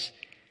voice.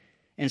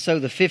 And so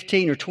the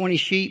 15 or 20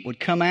 sheep would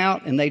come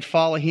out and they'd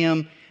follow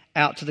him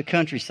out to the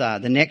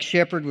countryside. The next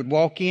shepherd would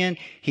walk in.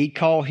 He'd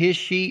call his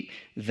sheep.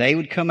 They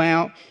would come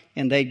out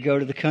and they'd go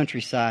to the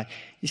countryside.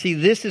 You see,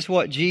 this is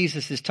what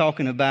Jesus is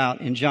talking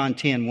about in John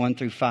 10, 1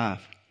 through 5.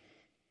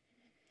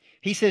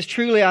 He says,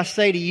 "Truly I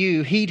say to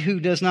you, he who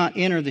does not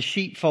enter the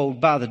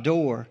sheepfold by the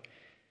door,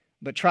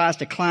 but tries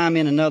to climb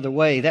in another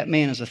way, that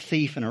man is a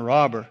thief and a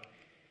robber.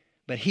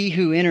 But he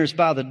who enters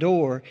by the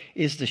door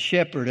is the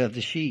shepherd of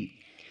the sheep.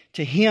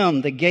 To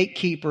him the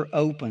gatekeeper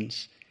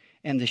opens,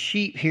 and the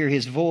sheep hear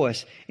his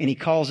voice, and he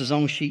calls his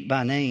own sheep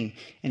by name,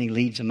 and he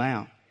leads them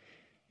out."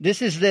 That's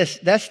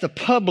the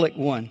public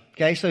one.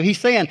 Okay, so he's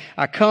saying,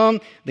 I come,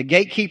 the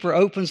gatekeeper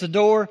opens the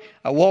door,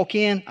 I walk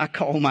in, I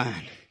call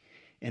mine.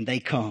 And they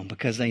come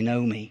because they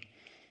know me.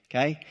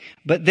 Okay?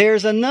 But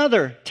there's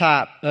another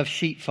type of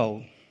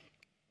sheepfold.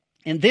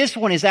 And this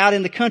one is out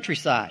in the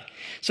countryside.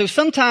 So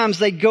sometimes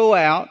they go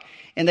out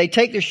and they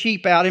take their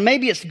sheep out, and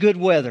maybe it's good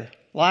weather.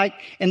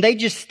 And they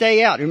just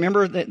stay out.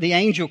 Remember that the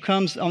angel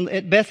comes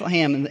at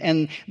Bethlehem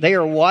and they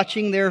are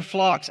watching their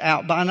flocks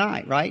out by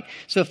night, right?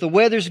 So if the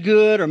weather's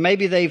good, or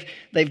maybe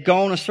they've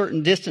gone a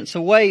certain distance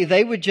away,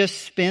 they would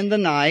just spend the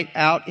night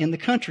out in the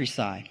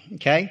countryside,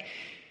 okay?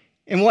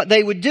 And what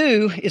they would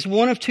do is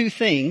one of two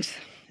things.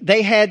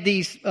 They had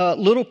these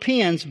little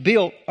pens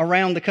built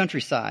around the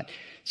countryside.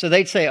 So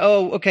they'd say,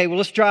 "Oh, okay, well,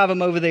 let's drive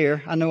them over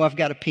there. I know I've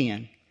got a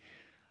pen."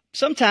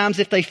 Sometimes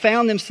if they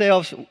found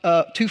themselves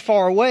too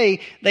far away,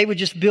 they would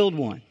just build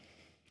one.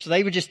 So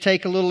they would just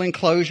take a little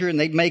enclosure and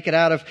they'd make it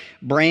out of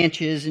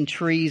branches and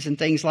trees and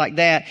things like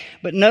that.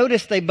 But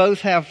notice they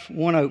both have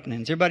one opening.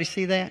 Does everybody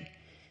see that?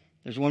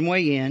 There's one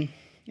way in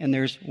and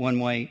there's one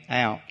way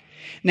out.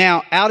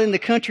 Now, out in the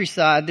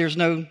countryside, there's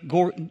no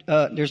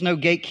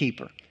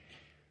gatekeeper.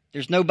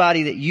 There's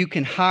nobody that you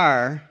can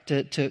hire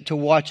to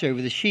watch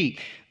over the sheep.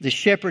 The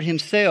shepherd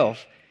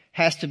himself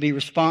has to be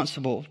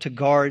responsible to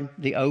guard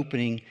the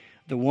opening,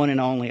 the one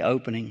and only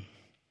opening.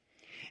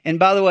 And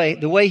by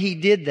the way he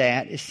did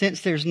that is,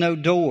 since there's no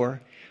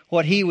door,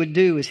 what he would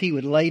do is he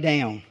would lay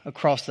down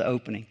across the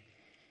opening.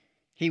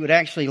 He would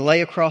actually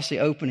lay across the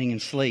opening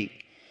and sleep.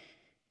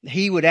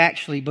 He would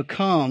actually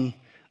become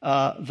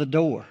the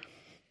door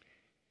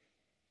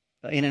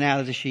in and out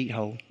of the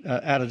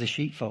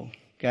sheepfold.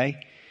 Okay,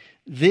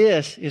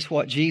 this is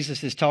what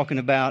Jesus is talking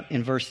about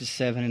in verses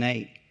 7 and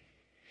 8.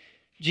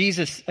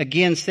 Jesus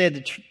again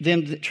said to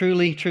them,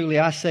 "Truly, truly,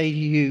 I say to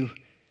you,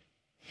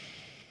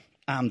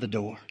 I'm the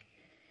door.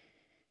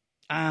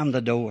 I'm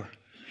the door.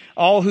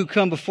 All who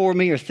come before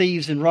me are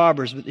thieves and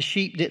robbers, but the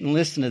sheep didn't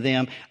listen to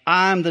them.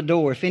 I'm the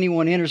door. If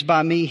anyone enters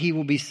by me, he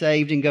will be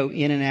saved and go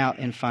in and out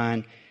and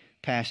find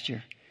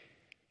pasture."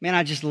 Man,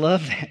 I just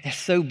love that. That's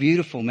so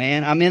beautiful,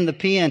 man. I'm in the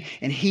pen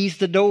and he's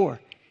the door.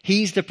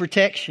 He's the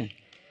protection.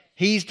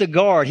 He's the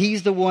guard.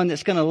 He's the one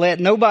that's going to let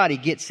nobody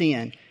gets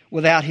in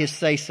without his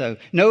say-so.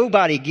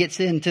 Nobody gets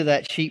into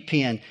that sheep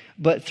pen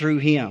but through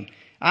him.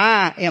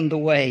 I am the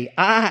way.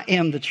 I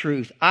am the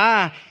truth.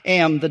 I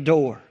am the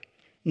door.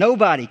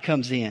 Nobody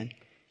comes in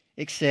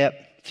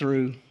except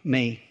through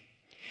me.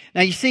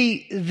 Now you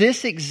see,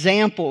 this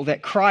example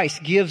that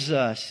Christ gives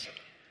us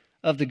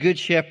of the Good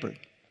Shepherd,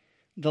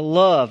 the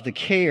love, the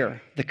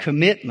care, the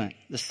commitment,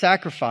 the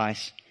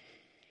sacrifice,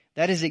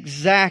 that is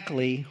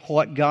exactly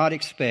what God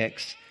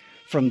expects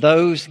from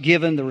those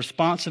given the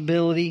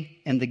responsibility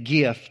and the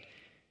gift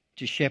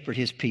to shepherd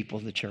his people,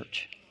 the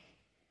church.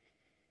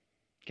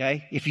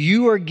 Okay? If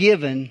you are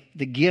given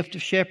the gift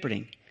of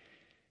shepherding,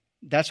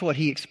 that's what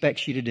he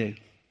expects you to do.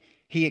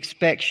 He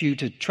expects you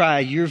to try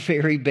your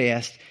very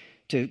best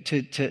to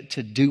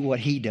do what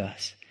he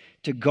does.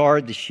 To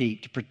guard the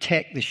sheep, to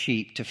protect the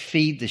sheep, to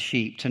feed the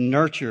sheep, to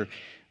nurture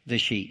the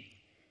sheep.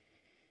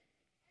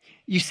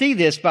 You see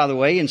this, by the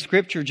way, in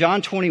Scripture,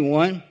 John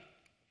 21.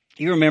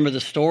 You remember the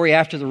story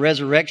after the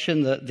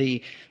resurrection.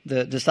 The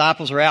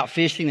disciples are out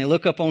fishing. They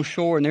look up on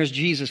shore and there's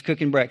Jesus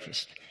cooking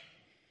breakfast.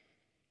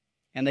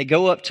 And they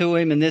go up to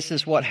him, and this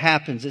is what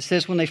happens. It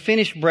says, when they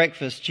finished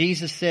breakfast,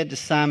 Jesus said to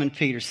Simon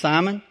Peter,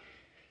 "Simon,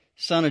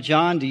 son of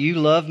John, do you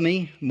love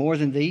me more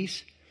than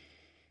these?"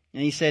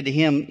 And he said to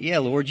him, "Yeah,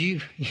 Lord,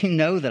 you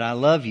know that I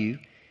love you."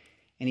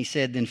 And he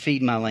said, "Then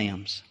feed my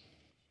lambs."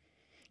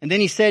 And then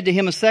he said to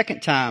him a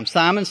second time,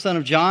 "Simon, son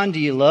of John,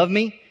 do you love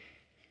me?"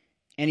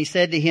 And he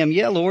said to him,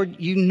 "Yeah, Lord,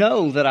 you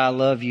know that I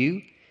love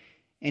you."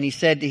 And he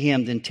said to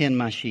him, "Then tend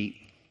my sheep."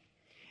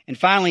 And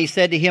finally he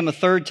said to him a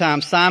third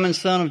time, Simon,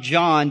 son of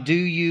John, do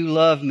you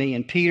love me?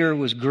 And Peter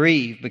was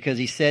grieved because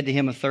he said to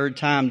him a third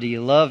time, do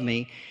you love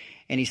me?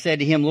 And he said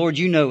to him, Lord,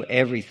 you know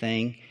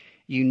everything.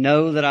 You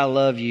know that I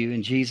love you.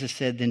 And Jesus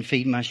said, then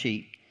feed my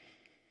sheep.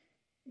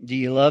 Do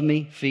you love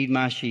me? Feed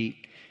my sheep.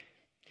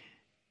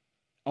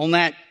 On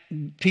that,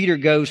 Peter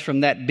goes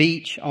from that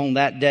beach on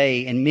that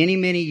day, and many,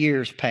 many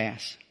years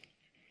pass.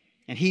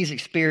 And he's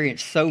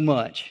experienced so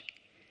much.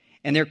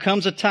 And there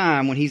comes a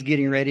time when he's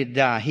getting ready to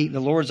die. The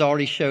Lord's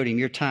already showed him,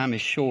 your time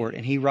is short.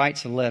 And he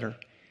writes a letter.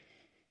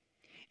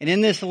 And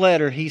in this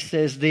letter, he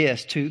says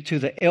this to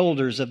the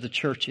elders of the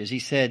churches. He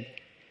said,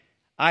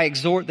 I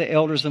exhort the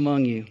elders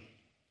among you,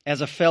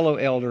 as a fellow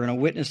elder and a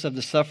witness of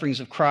the sufferings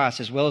of Christ,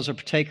 as well as a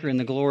partaker in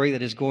the glory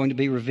that is going to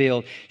be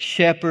revealed,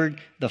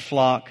 shepherd the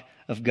flock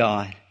of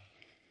God.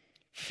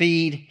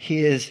 Feed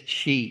his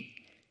sheep.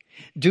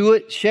 Do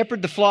it,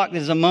 shepherd the flock that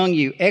is among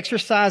you,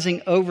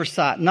 exercising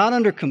oversight, not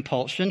under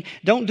compulsion.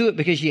 Don't do it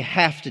because you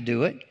have to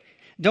do it.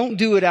 Don't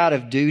do it out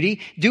of duty.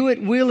 Do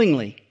it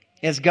willingly,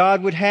 as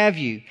God would have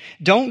you.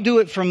 Don't do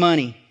it for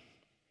money.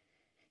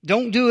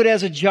 Don't do it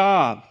as a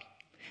job.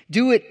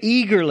 Do it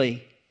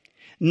eagerly,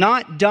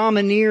 not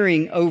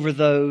domineering over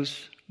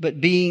those, but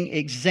being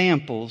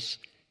examples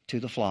to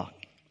the flock.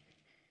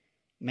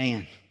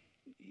 Man,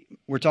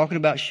 we're talking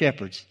about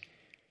shepherds.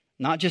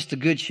 Not just a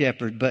good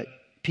shepherd, but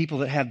people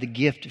that have the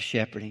gift of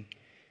shepherding.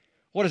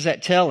 What does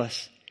that tell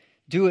us?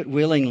 Do it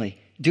willingly.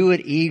 Do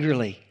it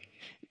eagerly.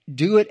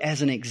 Do it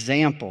as an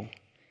example.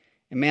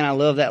 And man, I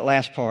love that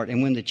last part.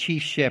 And when the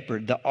chief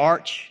shepherd, the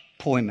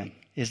arch-poimen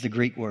is the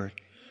Greek word.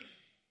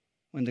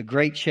 When the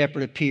great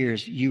shepherd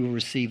appears, you will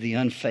receive the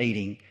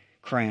unfading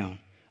crown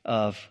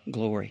of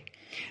glory.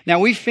 Now,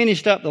 we've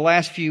finished up the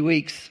last few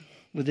weeks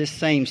with this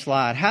same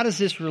slide. How does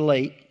this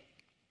relate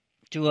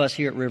to us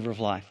here at River of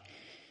Life?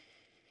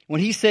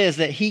 When he says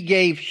that he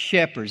gave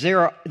shepherds,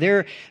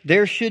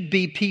 there should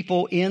be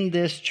people in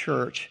this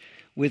church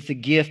with the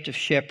gift of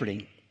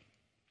shepherding.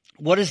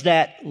 What does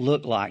that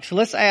look like? So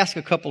let's ask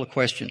a couple of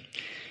questions.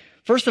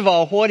 First of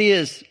all, what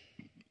is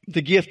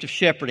the gift of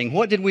shepherding?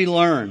 What did we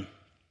learn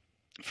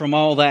from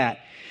all that?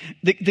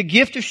 The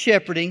gift of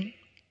shepherding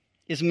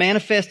is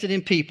manifested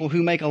in people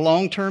who make a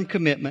long-term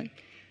commitment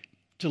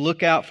to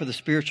look out for the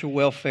spiritual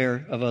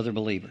welfare of other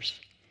believers.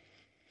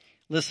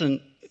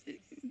 Listen,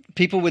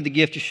 people with the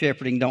gift of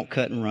shepherding don't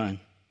cut and run.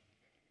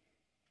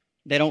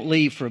 They don't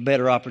leave for a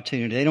better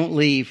opportunity. They don't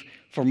leave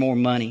for more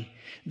money.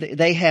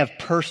 They have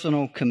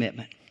personal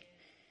commitment.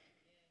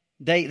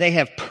 They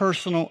have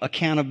personal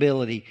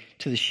accountability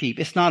to the sheep.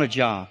 It's not a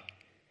job.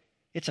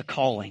 It's a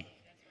calling.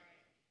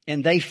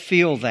 And they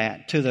feel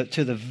that to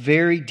the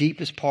very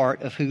deepest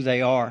part of who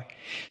they are.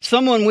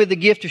 Someone with the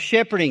gift of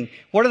shepherding,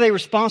 what are they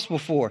responsible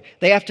for?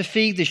 They have to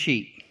feed the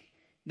sheep.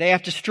 They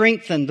have to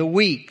strengthen the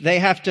weak. They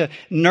have to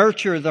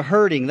nurture the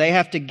hurting. They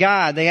have to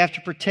guide. They have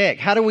to protect.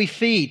 How do we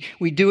feed?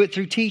 We do it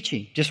through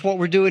teaching. Just what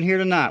we're doing here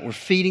tonight. We're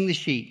feeding the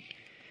sheep.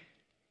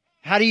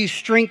 How do you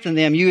strengthen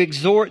them? You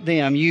exhort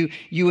them. You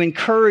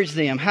encourage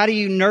them. How do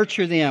you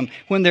nurture them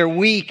when they're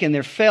weak and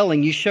they're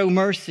failing? You show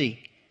mercy.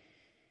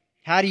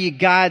 How do you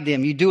guide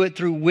them? You do it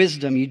through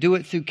wisdom. You do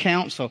it through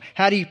counsel.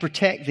 How do you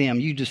protect them?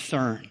 You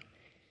discern.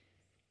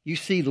 You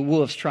see the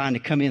wolves trying to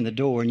come in the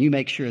door and you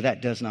make sure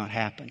that does not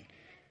happen.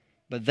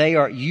 But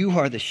you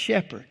are the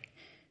shepherd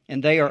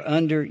and they are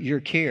under your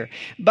care.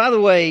 By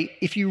the way,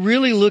 if you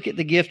really look at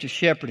the gift of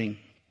shepherding,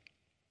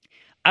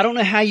 I don't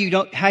know how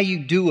you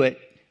do it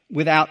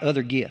without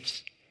other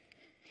gifts.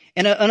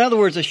 And in other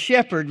words, a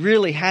shepherd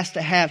really has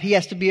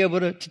to be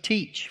able to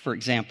teach, for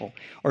example,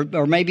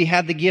 or maybe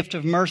have the gift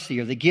of mercy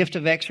or the gift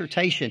of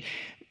exhortation.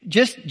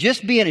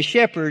 Just being a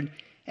shepherd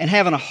and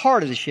having a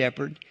heart of the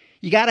shepherd,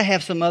 you got to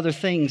have some other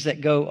things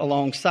that go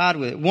alongside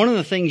with it. One of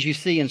the things you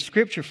see in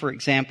Scripture, for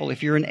example,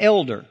 if you're an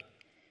elder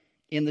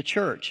in the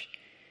church,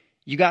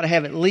 you got to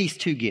have at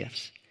least two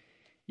gifts.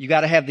 You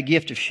got to have the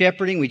gift of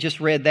shepherding. We just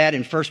read that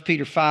in 1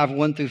 Peter 5,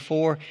 1 through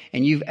 4.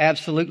 And you've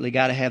absolutely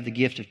got to have the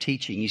gift of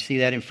teaching. You see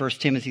that in 1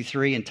 Timothy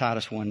 3 and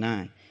Titus 1,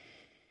 9.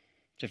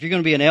 So if you're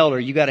going to be an elder,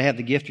 you got to have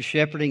the gift of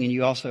shepherding and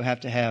you also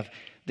have to have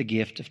the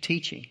gift of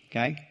teaching.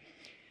 Okay?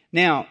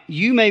 Now,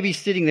 you may be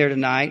sitting there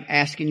tonight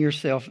asking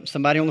yourself,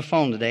 somebody on the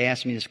phone today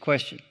asked me this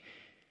question.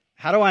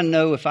 How do I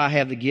know if I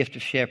have the gift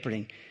of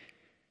shepherding?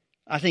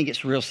 I think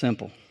it's real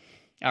simple.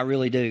 I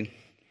really do.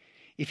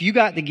 If you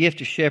got the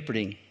gift of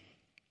shepherding,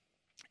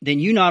 then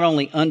you not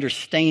only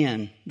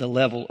understand the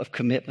level of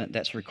commitment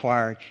that's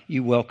required,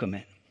 you welcome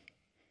it.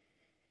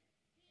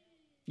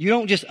 You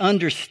don't just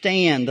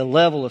understand the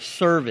level of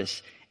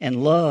service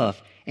and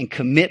love and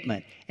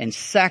commitment and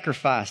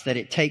sacrifice that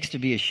it takes to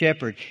be a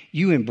shepherd,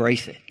 you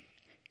embrace it.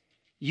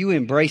 You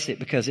embrace it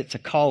because it's a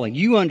calling.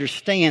 You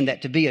understand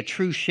that to be a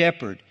true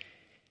shepherd,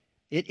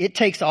 it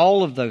takes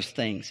all of those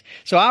things.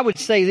 So I would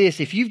say this,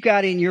 if you've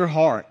got in your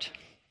heart,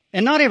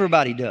 and not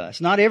everybody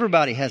does, not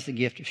everybody has the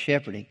gift of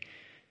shepherding,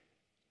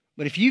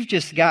 but if you've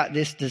just got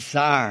this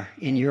desire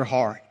in your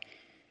heart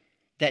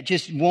that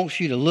just wants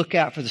you to look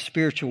out for the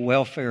spiritual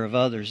welfare of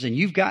others, then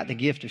you've got the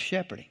gift of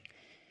shepherding.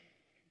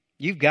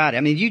 You've got it. I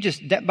mean,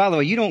 by the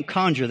way, you don't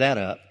conjure that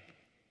up.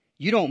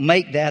 You don't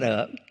make that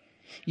up.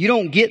 You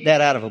don't get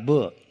that out of a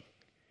book.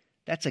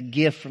 That's a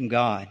gift from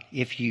God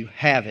if you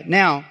have it.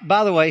 Now,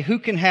 by the way, who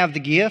can have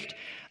the gift?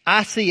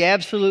 I see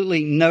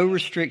absolutely no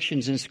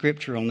restrictions in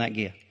Scripture on that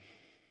gift.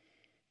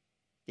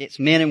 It's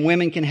men and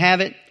women can have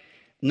it,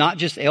 not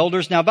just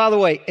elders. Now, by the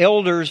way,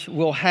 elders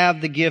will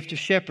have the gift of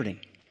shepherding.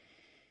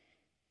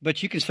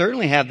 But you can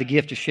certainly have the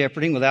gift of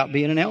shepherding without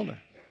being an elder.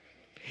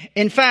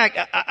 In fact,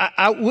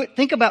 I would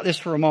think about this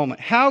for a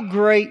moment. How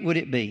great would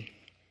it be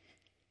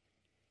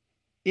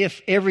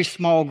if every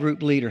small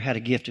group leader had a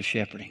gift of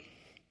shepherding?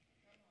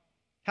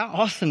 How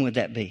awesome would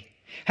that be?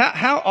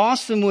 How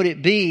awesome would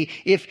it be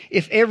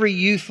if every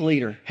youth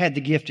leader had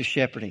the gift of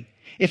shepherding?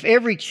 If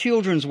every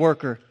children's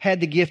worker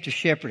had the gift of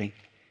shepherding?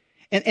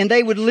 And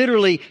they would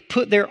literally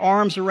put their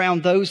arms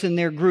around those in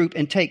their group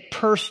and take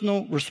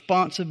personal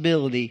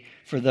responsibility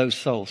for those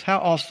souls. How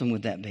awesome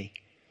would that be?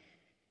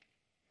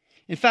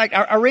 In fact,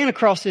 I ran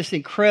across this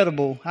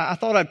incredible, I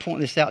thought I'd point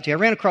this out to you. I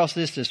ran across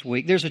this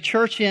week. There's a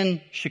church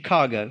in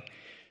Chicago.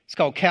 It's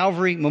called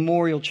Calvary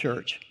Memorial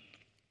Church.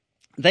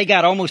 They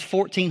got almost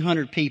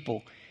 1,400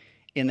 people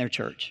in their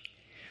church.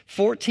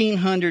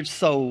 1,400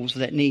 souls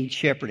that need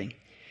shepherding.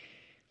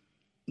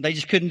 They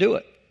just couldn't do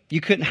it.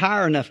 You couldn't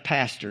hire enough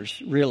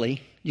pastors,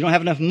 really. You don't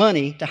have enough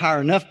money to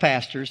hire enough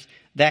pastors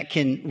that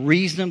can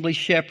reasonably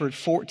shepherd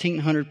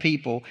 1,400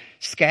 people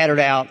scattered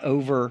out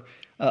over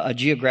a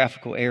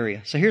geographical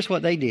area. So here's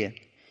what they did.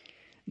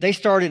 They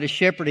started a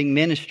shepherding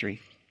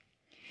ministry.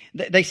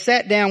 They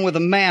sat down with a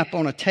map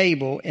on a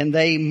table and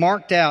they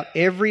marked out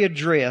every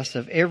address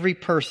of every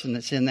person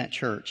that's in that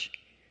church.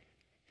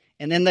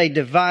 And then they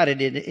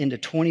divided it into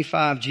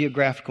 25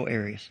 geographical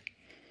areas.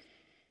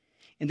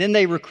 And then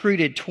they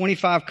recruited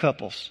 25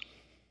 couples,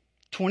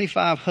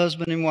 25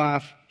 husband and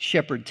wife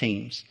shepherd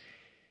teams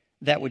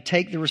that would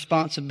take the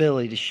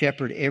responsibility to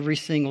shepherd every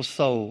single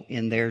soul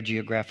in their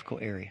geographical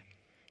area.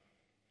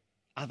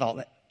 I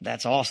thought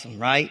that's awesome,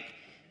 right?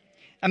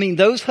 I mean,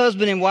 those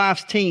husband and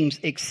wives teams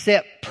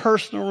accept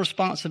personal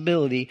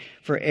responsibility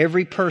for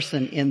every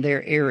person in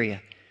their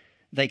area.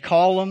 They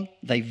call them,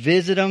 they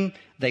visit them,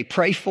 they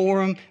pray for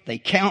them, they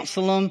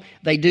counsel them,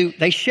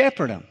 they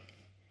shepherd them.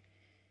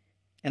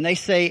 And they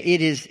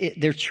say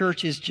their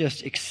church is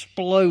just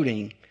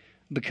exploding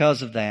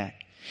because of that.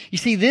 You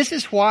see, this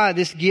is why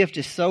this gift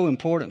is so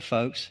important,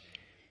 folks.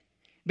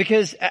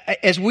 Because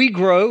as we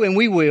grow, and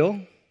we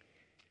will,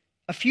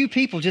 a few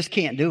people just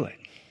can't do it.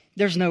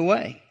 There's no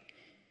way.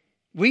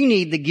 We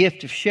need the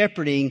gift of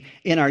shepherding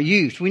in our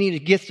youth. We need a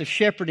gift of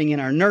shepherding in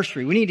our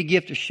nursery. We need a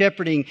gift of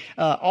shepherding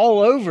all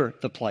over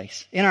the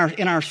place, in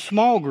our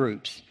small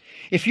groups.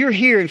 If you're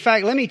here, in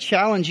fact, let me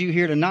challenge you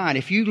here tonight.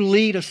 If you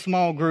lead a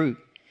small group,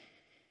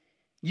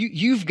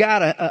 you've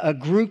got a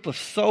group of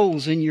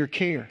souls in your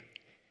care.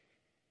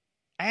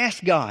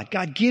 Ask God,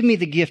 give me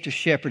the gift of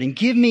shepherding.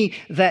 Give me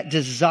that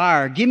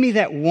desire. Give me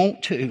that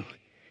want to.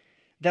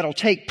 That'll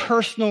take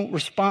personal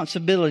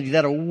responsibility.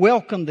 That'll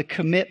welcome the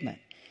commitment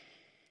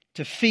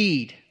to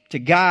feed, to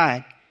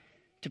guide,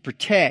 to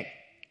protect,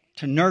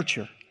 to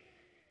nurture.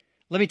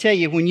 Let me tell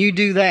you, when you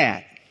do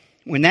that,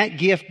 when that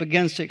gift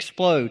begins to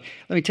explode,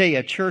 let me tell you,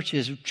 a church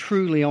is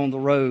truly on the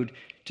road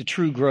to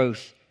true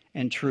growth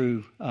and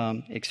true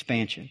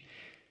expansion.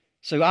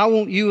 So I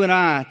want you and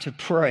I to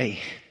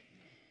pray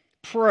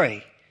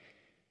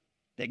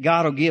that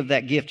God will give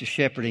that gift of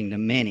shepherding to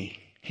many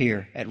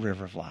here at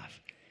River of Life.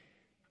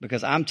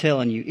 Because I'm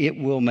telling you, it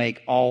will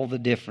make all the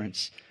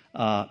difference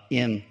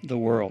in the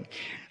world.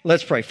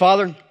 Let's pray.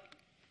 Father,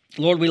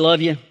 Lord, we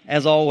love you.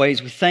 As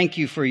always, we thank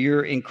you for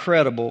your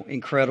incredible,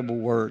 incredible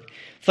word.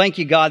 Thank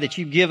you, God, that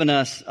you've given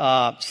us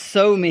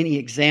so many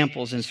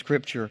examples in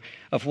Scripture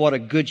of what a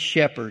good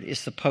shepherd is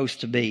supposed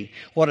to be,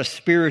 what a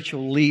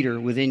spiritual leader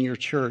within your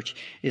church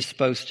is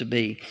supposed to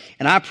be.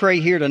 And I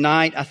pray here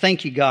tonight, I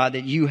thank you, God,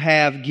 that you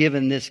have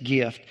given this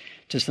gift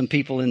to some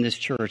people in this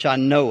church. I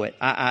know it.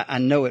 I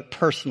know it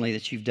personally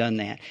that you've done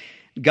that.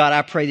 God,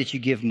 I pray that you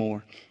give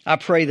more. I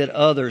pray that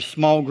others,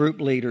 small group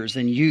leaders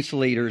and youth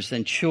leaders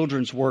and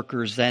children's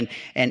workers and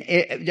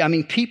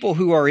people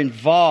who are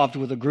involved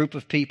with a group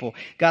of people,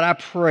 God, I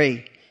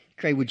pray,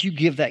 would you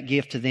give that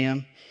gift to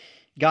them?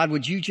 God,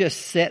 would you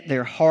just set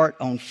their heart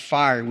on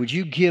fire? Would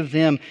you give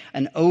them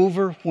an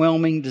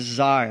overwhelming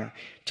desire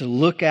to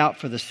look out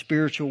for the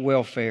spiritual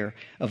welfare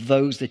of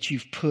those that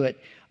you've put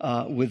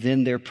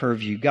within their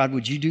purview? God,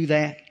 would you do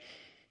that?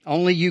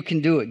 Only you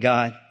can do it,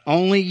 God.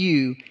 Only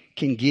you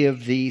can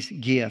give these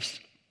gifts.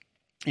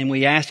 And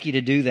we ask you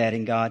to do that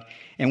in God.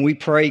 And we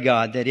pray,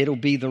 God, that it'll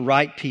be the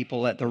right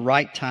people at the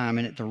right time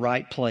and at the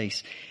right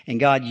place. And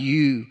God,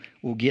 you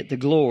will get the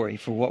glory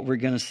for what we're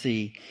going to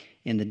see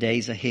in the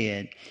days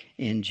ahead.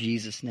 In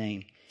Jesus'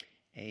 name,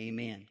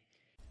 amen.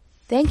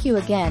 Thank you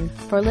again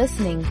for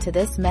listening to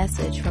this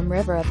message from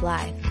River of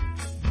Life.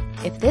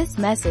 If this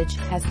message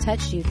has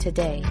touched you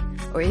today,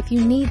 or if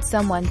you need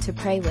someone to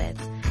pray with,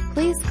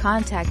 please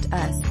contact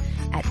us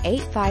at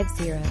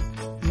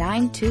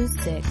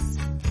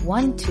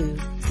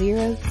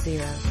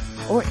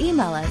 850-926-1200 or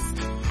email us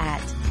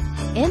at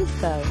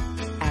info@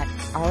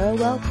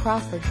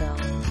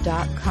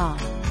 rolcrawfordville.com.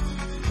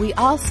 We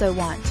also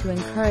want to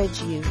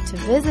encourage you to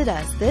visit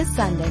us this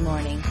Sunday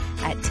morning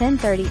at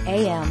 10:30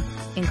 a.m.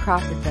 in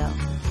Crawfordville.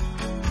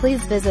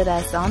 Please visit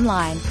us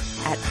online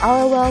at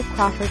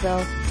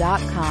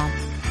rolcrawfordville.com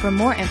for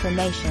more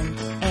information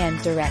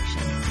and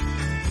directions.